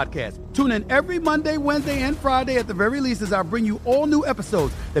Show podcast. Tune in every Monday, Wednesday, and Friday at the very least as I bring you all new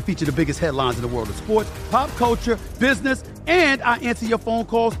episodes that feature the biggest headlines in the world of sports, pop culture, business, and I answer your phone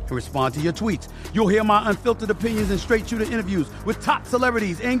calls and respond to your tweets. You'll hear my unfiltered opinions and straight-shooter interviews with top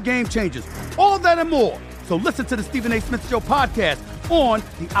celebrities and game changers. All that and more. So listen to the Stephen A. Smith Show podcast on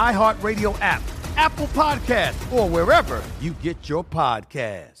the iHeartRadio app, Apple Podcasts, or wherever you get your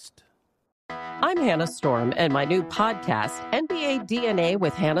podcast. I'm Hannah Storm, and my new podcast, NBA DNA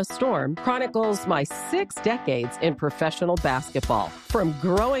with Hannah Storm, chronicles my 6 decades in professional basketball. From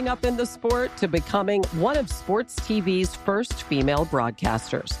growing up in the sport to becoming one of sports TV's first female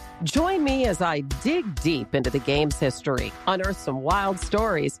broadcasters. Join me as I dig deep into the game's history, unearth some wild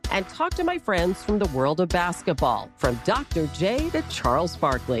stories, and talk to my friends from the world of basketball, from Dr. J to Charles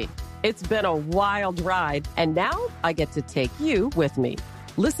Barkley. It's been a wild ride, and now I get to take you with me.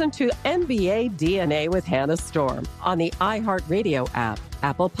 Listen to NBA DNA with Hannah Storm on the iHeartRadio app,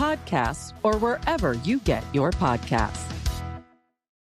 Apple Podcasts, or wherever you get your podcasts.